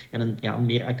kijken en een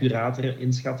meer accuratere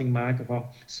inschatting maken van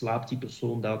slaapt die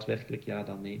persoon daadwerkelijk, ja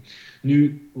dan nee.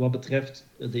 Nu, wat betreft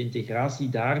de integratie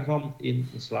daarvan in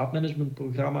een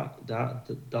slaapmanagementprogramma,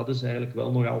 dat is eigenlijk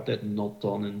wel nog altijd not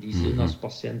done. In die zin, Mhm. als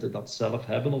patiënten dat zelf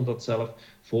hebben of dat zelf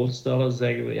voorstellen,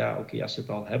 zeggen we ja, oké, als je het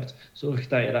al hebt, zorg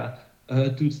dat je dat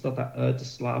uitdoet, dat dat uit de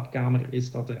slaapkamer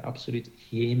is, dat er absoluut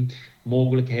geen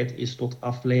mogelijkheid is tot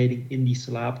afleiding in die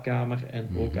slaapkamer en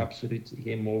ook Mhm. absoluut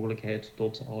geen mogelijkheid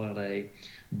tot allerlei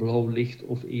blauw licht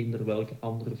of eender welke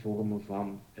andere vormen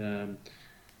van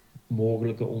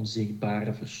mogelijke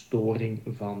onzichtbare verstoring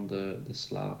van de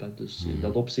slaap. Hè. Dus in dat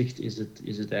Mhm. opzicht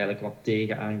is het eigenlijk wat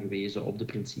tegen aangewezen op de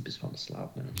principes van de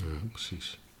slaapmanagement. Ja,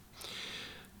 precies.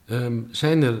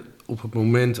 Zijn er op het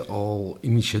moment al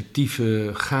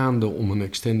initiatieven gaande om een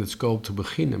extended scope te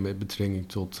beginnen met betrekking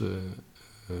tot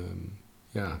ehm,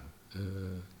 ja,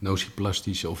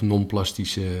 nociplastische of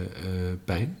non-plastische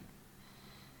pijn?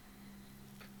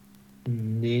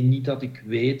 Nee, niet dat ik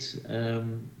weet.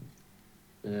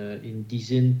 In die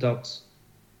zin dat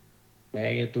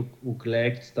mij het ook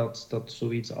lijkt dat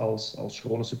zoiets als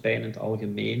chronische pijn in het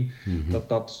algemeen, Mhm.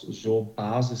 dat zo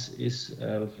basis is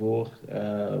voor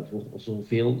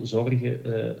zoveel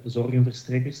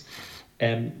zorgenverstrekkers.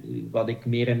 En wat ik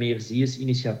meer en meer zie, is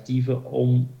initiatieven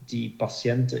om die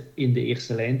patiënten in de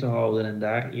eerste lijn te houden en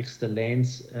daar eerste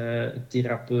lijns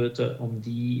therapeuten, om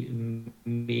die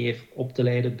meer op te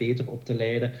leiden, beter op te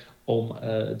leiden, om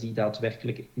die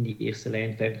daadwerkelijk in die eerste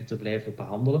lijn verder te blijven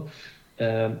behandelen.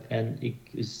 En ik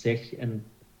zeg en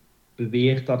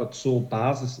beweer dat het zo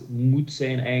basis moet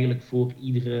zijn eigenlijk voor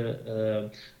iedere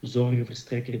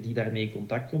zorgenverstrekker die daarmee in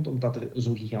contact komt, omdat er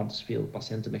zo gigantisch veel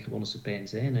patiënten met chronische pijn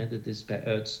zijn. Hè. Dit is bij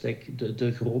uitstek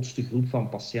de grootste groep van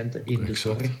patiënten in de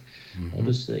Exact. zorg. Mhm.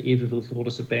 Dus evenveel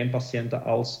chronische pijnpatiënten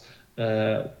als...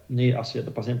 nee, als je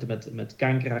de patiënten met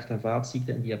kanker, hart- en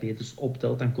vaatziekten en diabetes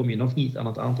optelt, dan kom je nog niet aan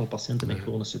het aantal patiënten met Nee.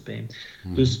 chronische pijn.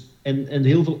 Mhm. Dus, en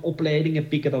heel veel opleidingen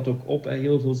pikken dat ook op. Hè.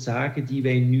 Heel veel zaken die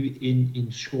wij nu in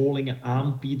scholingen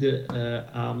aanbieden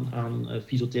aan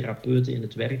fysiotherapeuten in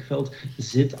het werkveld,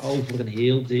 zit al voor een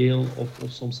heel deel, of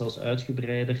soms zelfs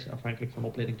uitgebreider, afhankelijk van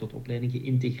opleiding tot opleiding,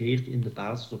 geïntegreerd in de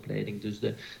basisopleiding. Dus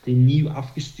de nieuw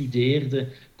afgestudeerde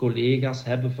collega's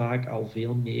hebben vaak al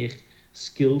veel meer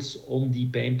skills om die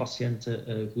pijnpatiënten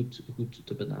goed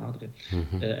te benaderen.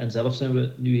 Mhm. En zelf zijn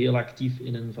we nu heel actief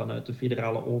in een vanuit de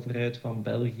federale overheid van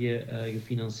België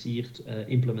gefinancierd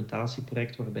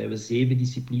implementatieproject, waarbij we 7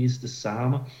 disciplines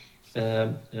tezamen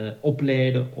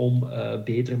opleiden om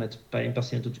beter met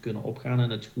pijnpatiënten te kunnen opgaan. En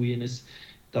het goede is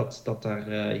dat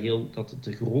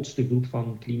de grootste groep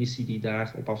van klinici die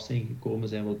daar op af zijn gekomen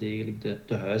zijn wel degelijk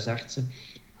de huisartsen.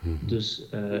 Mhm. Dus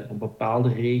op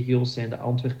bepaalde regio's, zijn de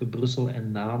Antwerpen, Brussel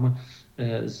en Namen,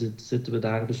 zitten we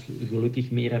daar dus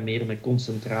gelukkig meer en meer met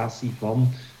concentratie van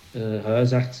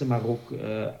huisartsen, maar ook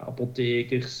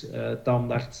apothekers,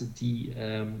 tandartsen,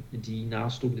 die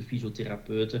naast ook de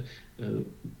fysiotherapeuten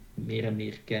meer en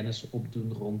meer kennis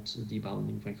opdoen rond die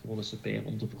behandeling van chronische pijn,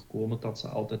 om te voorkomen dat ze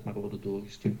altijd maar worden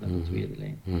doorgestuurd naar de Mhm. tweede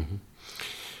lijn. Mhm.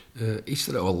 Is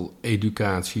er al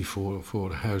educatie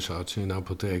voor huisartsen en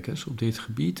apothekers op dit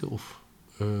gebied? Of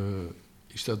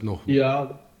is dat nog...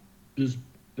 Ja, dus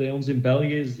bij ons in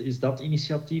België is dat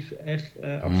initiatief er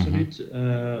absoluut.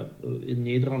 In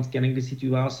Nederland ken ik de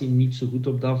situatie niet zo goed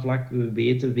op dat vlak. We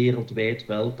weten wereldwijd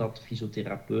wel dat de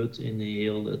fysiotherapeut in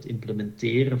heel het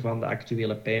implementeren van de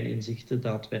actuele pijninzichten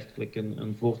daadwerkelijk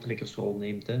een voortrekkersrol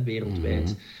neemt, hè,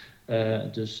 wereldwijd.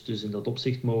 Dus in dat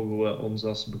opzicht mogen we ons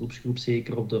als beroepsgroep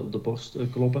zeker op de borst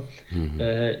kloppen.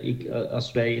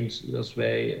 Als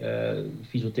wij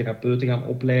fysiotherapeuten gaan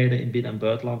opleiden in binnen- en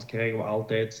buitenland, krijgen we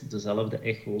altijd dezelfde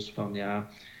echo's van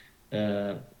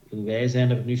wij zijn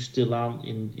er nu stilaan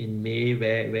in mee,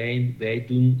 wij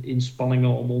doen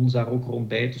inspanningen om ons daar ook rond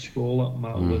bij te scholen,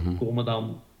 maar we komen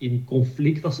dan in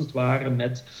conflict als het ware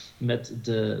met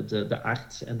de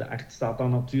arts. En de arts staat dan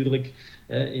natuurlijk,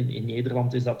 in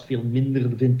Nederland is dat veel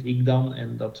minder, vind ik dan,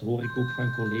 en dat hoor ik ook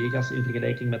van collega's in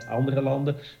vergelijking met andere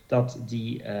landen, dat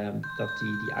die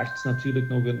arts natuurlijk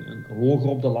nog een hoger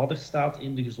op de ladder staat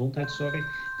in de gezondheidszorg.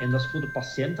 En dat is voor de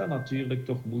patiënt dan natuurlijk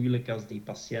toch moeilijk als die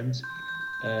patiënt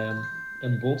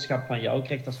een boodschap van jou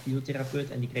krijgt als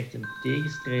fysiotherapeut en die krijgt een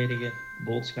tegenstrijdige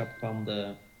boodschap van de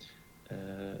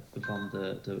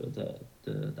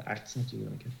arts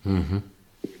natuurlijk.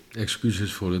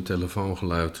 Excuses voor het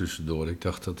telefoongeluid tussendoor. Ik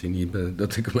dacht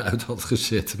dat ik hem uit had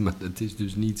gezet, maar dat is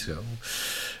dus niet zo.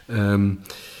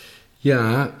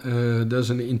 Dat is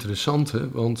een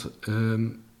interessante, want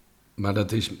maar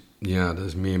dat is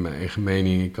meer mijn eigen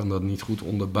mening. Ik kan dat niet goed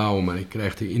onderbouwen, maar ik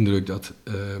krijg de indruk dat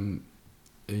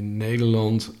in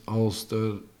Nederland, als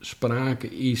er sprake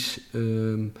is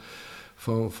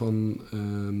van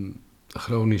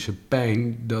chronische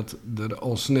pijn, dat er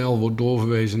al snel wordt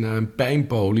doorverwezen naar een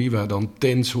pijnpolie, waar dan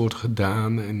TENS wordt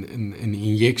gedaan en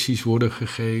injecties worden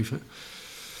gegeven.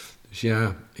 Dus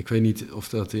ja, ik weet niet of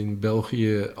dat in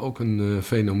België ook een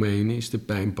fenomeen is, de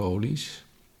pijnpolies.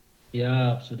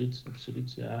 Ja, absoluut.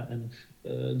 Ja. En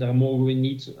daar mogen we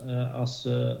niet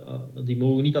die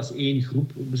mogen we niet als één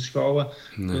groep beschouwen,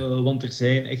 want er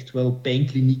zijn echt wel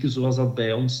pijnklinieken, zoals dat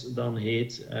bij ons dan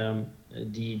heet,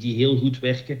 die heel goed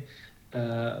werken.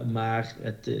 Maar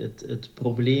het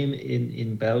probleem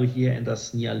in België, en dat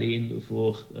is niet alleen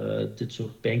voor dit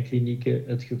soort pijnklinieken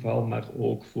het geval, maar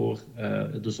ook voor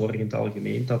de zorg in het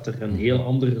algemeen, dat er een heel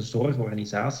andere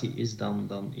zorgorganisatie is dan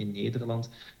in Nederland.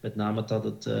 Met name dat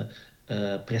het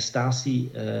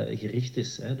prestatiegericht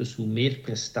is. Hè. Dus hoe meer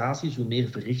prestaties, hoe meer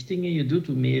verrichtingen je doet,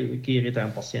 hoe meer keer je dat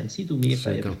een patiënt ziet, hoe meer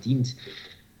dat je verdient.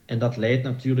 En dat leidt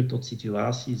natuurlijk tot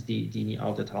situaties die niet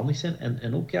altijd handig zijn.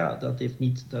 En ook dat is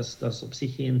op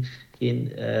zich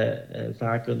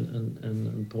vaak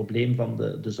een probleem van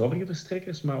de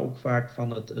zorgverstrekkers, maar ook vaak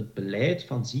van het beleid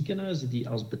van ziekenhuizen die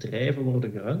als bedrijven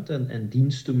worden gerund en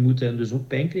diensten moeten, en dus ook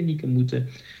pijnklinieken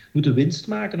moeten winst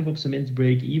maken of op zijn minst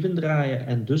break-even draaien.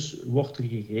 En dus wordt er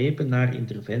gegrepen naar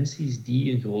interventies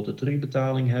die een grote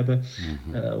terugbetaling hebben,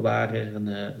 waar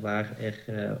er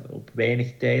op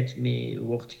weinig tijd mee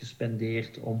wordt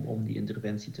gespendeerd om die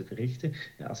interventie te verrichten.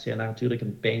 Ja, als je natuurlijk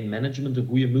een pijnmanagement, een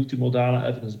goede multimodale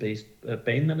evidence-based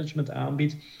pijnmanagement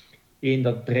aanbiedt,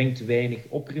 dat brengt weinig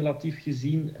op relatief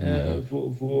gezien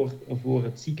voor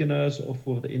het ziekenhuis of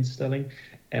voor de instelling.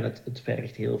 En het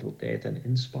vergt heel veel tijd en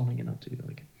inspanningen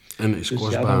natuurlijk. En is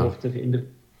kostbaar. Ja, dan wordt er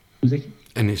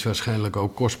en is waarschijnlijk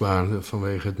ook kostbaar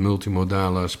vanwege het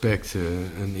multimodale aspect.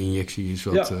 Een injectie is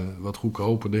wat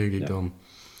goedkoper, denk ik dan.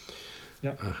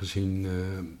 Ja. Aangezien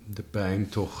de pijn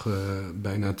toch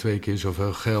bijna 2 keer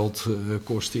zoveel geld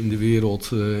kost in de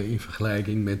wereld in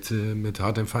vergelijking met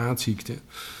hart- en vaatziekten,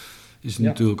 is het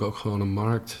natuurlijk ook gewoon een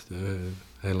markt,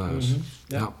 helaas.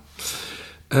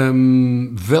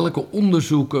 Welke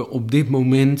onderzoeken op dit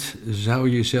moment zou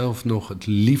je zelf nog het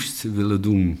liefst willen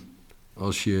doen?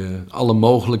 Als je alle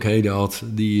mogelijkheden had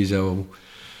die je zou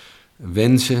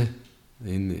wensen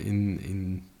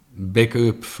in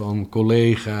backup van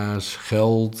collega's,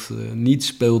 geld, niets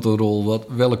speelt een rol.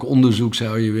 Welk onderzoek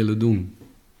zou je willen doen?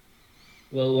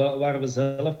 Wel, waar we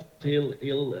zelf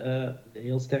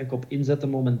heel sterk op inzetten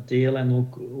momenteel en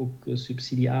ook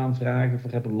subsidieaanvragen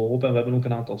voor hebben lopen. En we hebben ook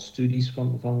een aantal studies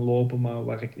van lopen, maar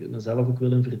waar ik mezelf ook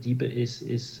wil in verdiepen is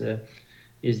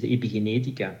de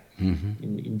epigenetica.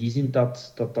 In die zin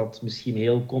dat misschien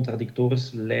heel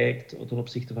contradictorisch lijkt ten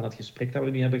opzichte van het gesprek dat we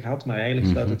nu hebben gehad, maar eigenlijk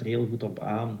sluit het er heel goed op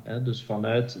aan. Hè. Dus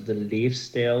vanuit de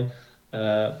leefstijl,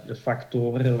 de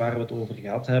factoren waar we het over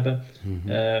gehad hebben,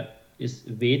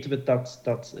 weten we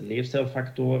dat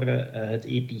leefstijlfactoren het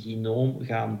epigenoom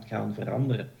gaan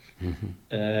veranderen.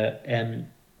 En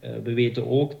We weten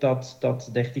ook dat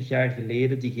 30 jaar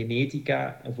geleden de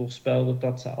genetica voorspelde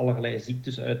dat ze allerlei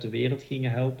ziektes uit de wereld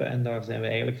gingen helpen en daar zijn we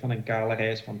eigenlijk van een kale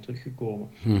reis van teruggekomen.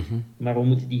 Maar we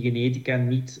moeten die genetica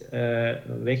niet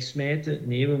wegsmijten.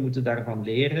 Nee, we moeten daarvan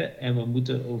leren en we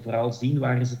moeten vooral zien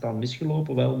waar is het dan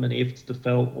misgelopen. Wel, men heeft te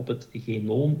fel op het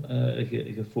genoom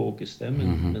gefocust. Hè.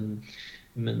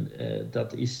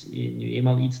 Dat is nu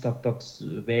eenmaal iets dat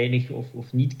weinig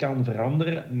of niet kan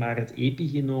veranderen, maar het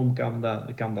epigenoom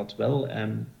kan dat wel.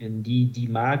 En die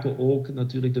maken ook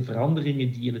natuurlijk de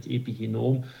veranderingen die in het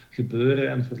epigenoom gebeuren.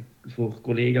 En voor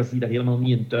collega's die daar helemaal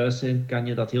niet in thuis zijn, kan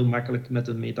je dat heel makkelijk met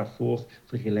een metafoor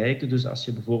vergelijken. Dus als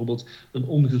je bijvoorbeeld een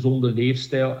ongezonde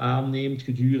leefstijl aanneemt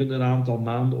gedurende een aantal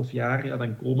maanden of jaren, ja,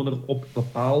 dan komen er op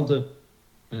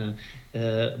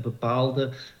bepaalde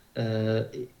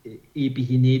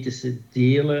epigenetische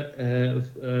delen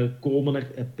komen er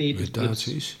paperclips.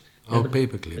 Mutaties?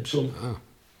 Paperclips.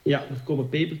 Ja, er komen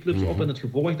paperclips op en het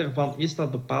gevolg daarvan is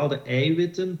dat bepaalde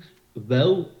eiwitten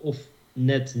wel of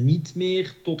net niet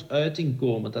meer tot uiting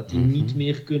komen. Dat die niet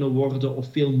meer kunnen worden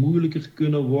of veel moeilijker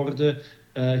kunnen worden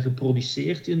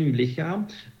geproduceerd in uw lichaam,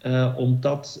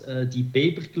 omdat die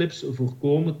paperclips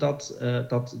voorkomen dat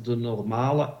de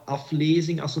normale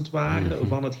aflezing, als het ware,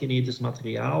 van het genetisch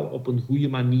materiaal op een goede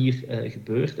manier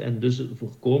gebeurt. En dus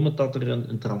voorkomen dat er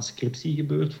een transcriptie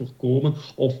gebeurt, voorkomen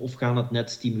of gaan het net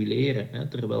stimuleren. Hè,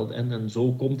 en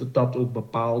zo komt het dat ook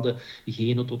bepaalde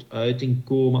genen tot uiting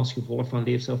komen als gevolg van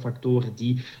leefstijlfactoren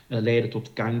die leiden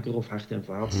tot kanker of hart- en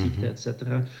vaatziekten, etc.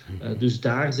 Dus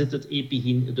daar zit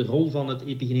de rol van het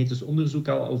epigenetisch onderzoek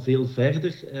al veel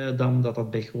verder dan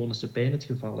dat bij chronische pijn het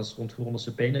geval is. Rond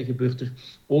chronische pijn gebeurt er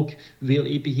ook veel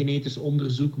epigenetisch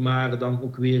onderzoek, maar dan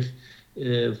ook weer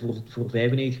voor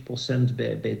 95%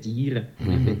 bij dieren,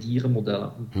 bij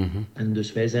dierenmodellen. En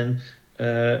dus wij zijn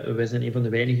een van de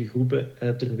weinige groepen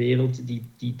ter wereld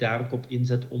die daar ook op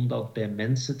inzet om dat bij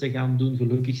mensen te gaan doen.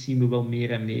 Gelukkig zien we wel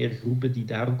meer en meer groepen die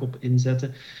daar ook op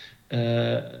inzetten.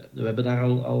 We hebben daar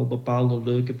al bepaalde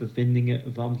leuke bevindingen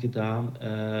van gedaan,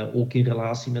 ook in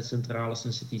relatie met centrale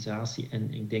sensitisatie.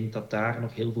 En ik denk dat daar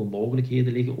nog heel veel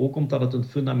mogelijkheden liggen, ook omdat het een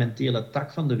fundamentele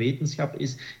tak van de wetenschap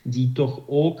is, die toch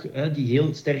ook die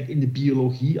heel sterk in de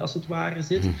biologie, als het ware,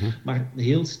 zit, maar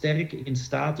heel sterk in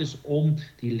staat is om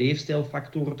die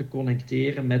leefstijlfactoren te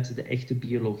connecteren met de echte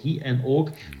biologie en ook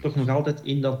toch nog altijd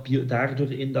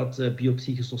daardoor in dat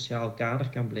biopsychosociaal kader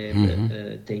kan blijven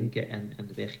denken en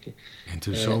werken.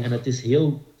 En het is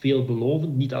heel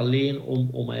veelbelovend, niet alleen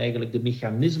om eigenlijk de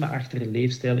mechanismen achter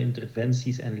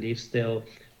leefstijlinterventies en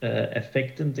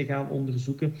leefstijleffecten te gaan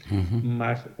onderzoeken,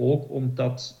 maar ook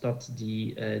omdat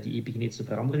die epigenetische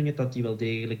veranderingen dat die wel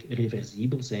degelijk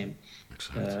reversibel zijn.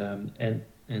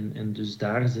 En dus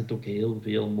daar zit ook heel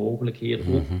veel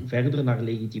mogelijkheden. Ook verder naar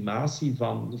legitimatie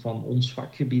van ons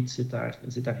vakgebied zit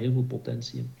daar heel veel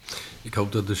potentie in. Ik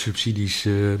hoop dat de subsidies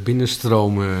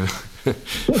binnenstromen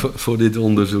voor dit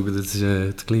onderzoek.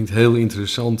 Het klinkt heel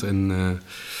interessant en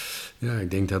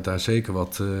ik denk dat daar zeker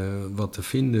wat te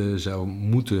vinden zou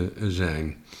moeten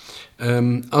zijn.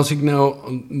 Als ik nou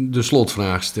de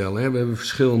slotvraag stel, we hebben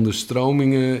verschillende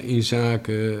stromingen in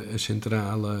zaken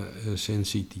centrale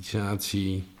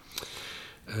sensitisatie,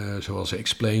 zoals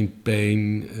Explain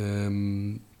Pain,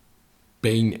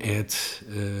 PainEd,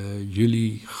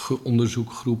 jullie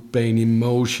onderzoekgroep Pain in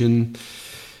Motion.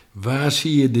 Waar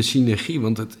zie je de synergie?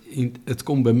 Want het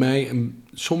komt bij mij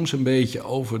soms een beetje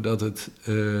over dat het...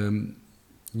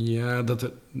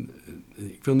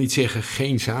 ik wil niet zeggen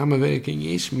geen samenwerking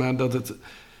is, maar dat het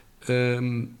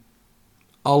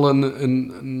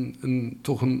allen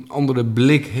toch een andere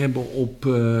blik hebben op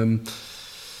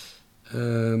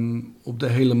de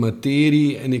hele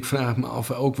materie. En ik vraag me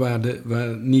af ook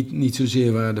niet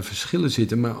zozeer waar de verschillen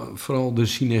zitten, maar vooral de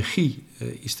synergie.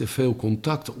 Is er veel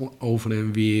contact over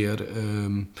en weer?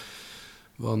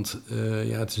 Want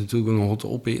het is natuurlijk een hot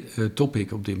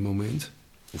topic op dit moment.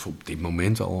 Of op dit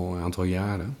moment al een aantal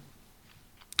jaren.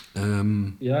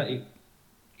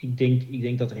 Ik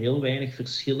denk dat er heel weinig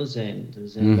verschillen zijn. Er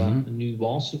zijn wat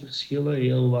nuanceverschillen,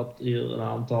 een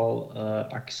aantal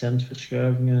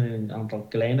accentverschuivingen, een aantal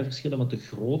kleine verschillen, maar de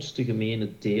grootste gemene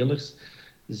delers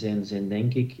zijn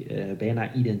denk ik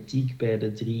bijna identiek bij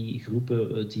de 3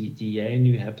 groepen die jij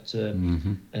nu hebt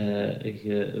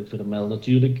vermeld.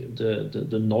 Natuurlijk,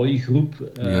 de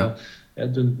NOI-groep,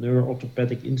 de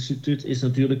Neuro-Orthopedic Institute, is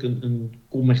natuurlijk een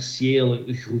commerciële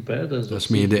groep. Hè. Dat is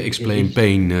meer de Explain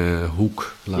Pain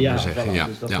hoek, laten we zeggen. Voilà.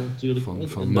 Dus dat is natuurlijk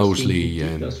van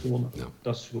Mosley.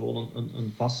 Dat is gewoon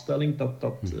een vaststelling dat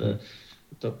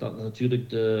natuurlijk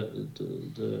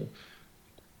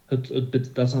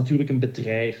dat is natuurlijk een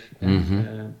bedrijf.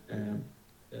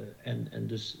 En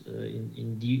dus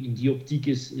in die optiek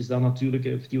is dat natuurlijk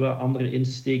heeft die wat andere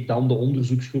insteek dan de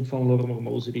onderzoeksgroep van Lorimer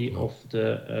Moseley of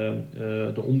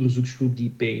de onderzoeksgroep die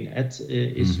Pain-Ed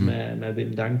is met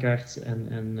Wim Dankaerts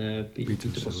en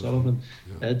Peter O'Sullivan,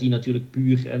 die natuurlijk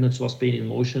puur, net zoals Pain in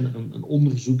Motion, een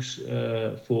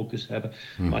onderzoeksfocus hebben.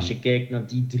 Maar als je kijkt naar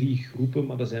die 3 groepen,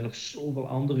 maar er zijn nog zoveel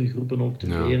andere groepen ook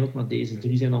ter wereld, maar deze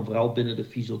 3 zijn dan vooral binnen de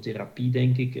fysiotherapie,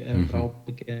 denk ik, vooral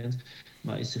bekend.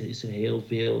 Maar is er heel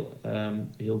veel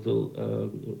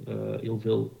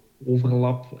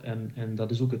overlap. En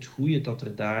dat is ook het goede, dat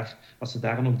er daar, als er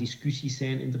daar nog discussies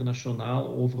zijn internationaal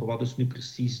over wat is nu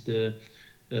precies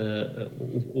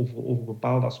over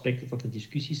bepaalde aspecten dat er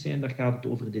discussies zijn, daar gaat het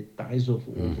over details of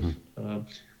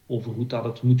over hoe dat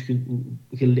het moet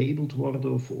gelabeld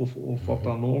worden of wat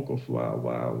dan ook.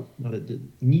 Maar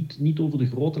niet over de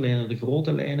grote lijnen. De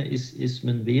grote lijnen is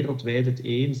men wereldwijd het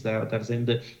eens. Daar zijn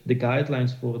de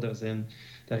guidelines voor,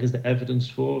 daar is de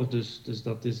evidence voor. Dus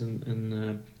dat is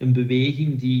een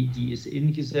beweging die is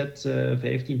ingezet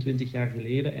 15, 20 jaar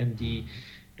geleden en die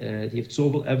heeft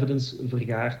zoveel evidence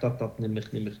vergaard dat dat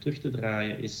niet meer terug te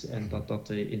draaien is en dat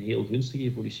een heel gunstige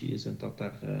evolutie is en dat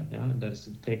daar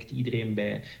trekt iedereen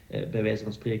bij wijze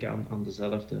van spreken aan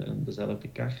dezelfde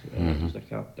kar. Dus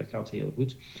dat gaat heel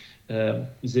goed.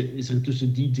 Is er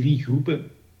tussen die 3 groepen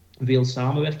veel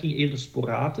samenwerking, eerder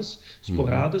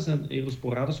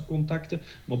sporadische contacten.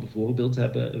 Maar bijvoorbeeld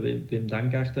hebben Wim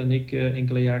Dankaert en ik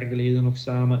enkele jaren geleden nog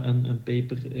samen een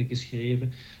paper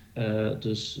geschreven.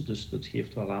 Dus dat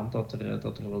geeft wel aan dat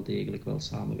er wel degelijk wel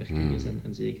samenwerking is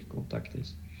en zeker contact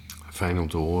is. Fijn om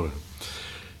te horen.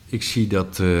 Ik zie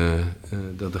dat de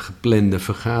geplande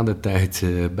vergadertijd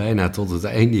bijna tot het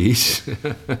einde is.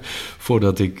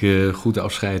 Voordat ik goed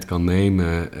afscheid kan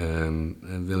nemen,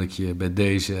 wil ik je bij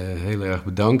deze heel erg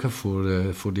bedanken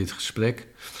voor dit gesprek.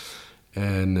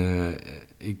 En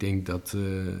ik denk dat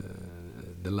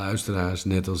de luisteraars,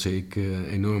 net als ik,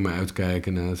 enorm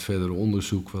uitkijken naar het verdere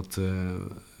onderzoek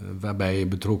waarbij je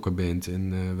betrokken bent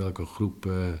en welke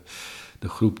groep, de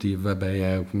groep waarbij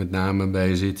jij ook met name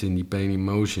bij zit in die Pain in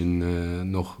Motion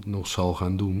nog zal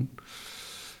gaan doen.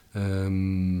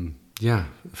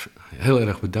 Heel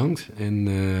erg bedankt.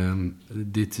 En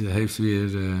dit heeft weer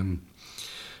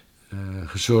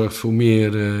gezorgd voor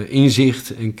meer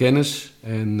inzicht en kennis.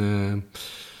 En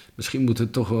misschien moet er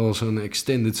toch wel zo'n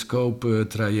extended scope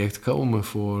traject komen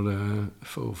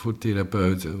voor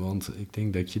therapeuten. Want ik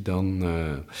denk dat je dan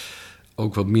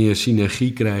ook wat meer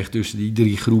synergie krijgt tussen die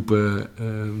 3 groepen.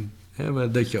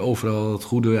 Dat je overal het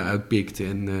goede uitpikt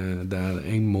en daar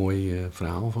één mooi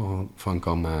verhaal van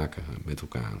kan maken met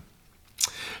elkaar.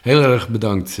 Heel erg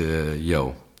bedankt,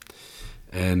 Jo.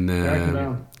 En Graag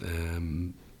gedaan.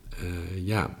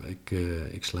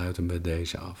 Ik sluit hem bij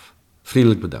deze af.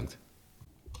 Vriendelijk bedankt.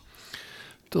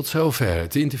 Tot zover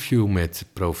het interview met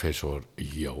professor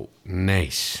Jo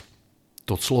Nijs.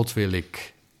 Tot slot wil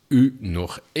ik u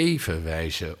nog even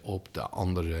wijzen op de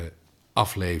andere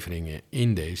afleveringen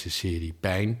in deze serie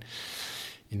Pijn.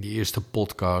 In de eerste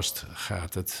podcast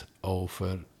gaat het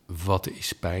over wat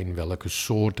is pijn, welke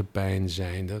soorten pijn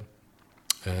zijn er.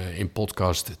 In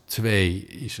podcast 2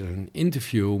 is er een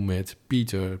interview met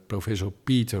professor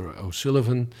Peter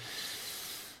O'Sullivan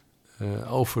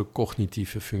over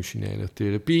cognitieve functionele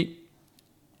therapie.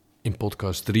 In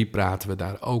podcast 3 praten we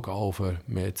daar ook over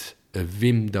met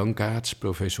Wim Dankaerts,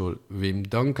 professor Wim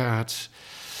Dankaerts.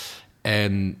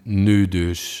 En nu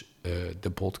dus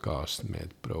de podcast met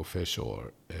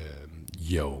professor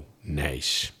Jo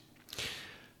Nijs.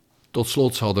 Tot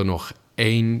slot zal er nog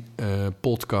 1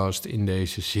 podcast in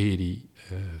deze serie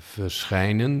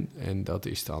verschijnen. En dat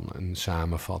is dan een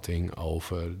samenvatting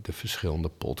over de verschillende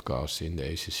podcasts in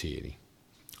deze serie.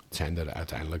 Het zijn er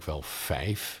uiteindelijk wel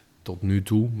 5 tot nu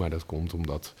toe, maar dat komt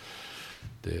omdat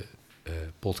de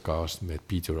podcast met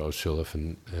Peter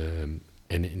O'Sullivan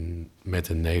met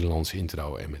een Nederlands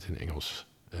intro en met een Engels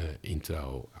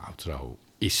outro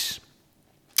is.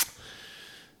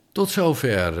 Tot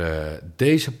zover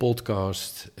deze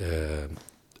podcast.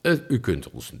 U kunt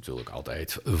ons natuurlijk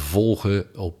altijd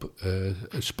volgen op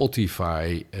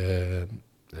Spotify.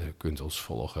 U kunt ons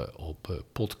volgen op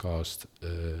podcast,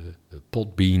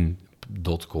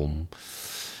 podbean.com.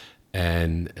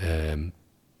 En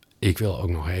ik wil ook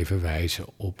nog even wijzen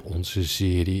op onze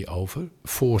serie over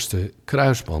voorste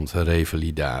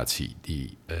kruisbandrevalidatie,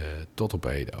 die tot op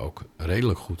heden ook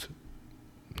redelijk goed,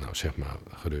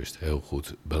 gerust heel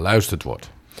goed beluisterd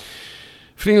wordt.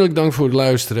 Vriendelijk dank voor het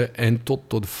luisteren en tot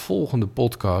de volgende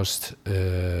podcast,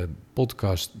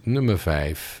 podcast nummer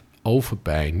 5 over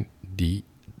pijn, die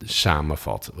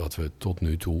samenvat wat we tot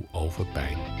nu toe over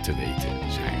pijn te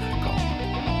weten zijn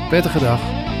gekomen. Prettige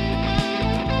dag.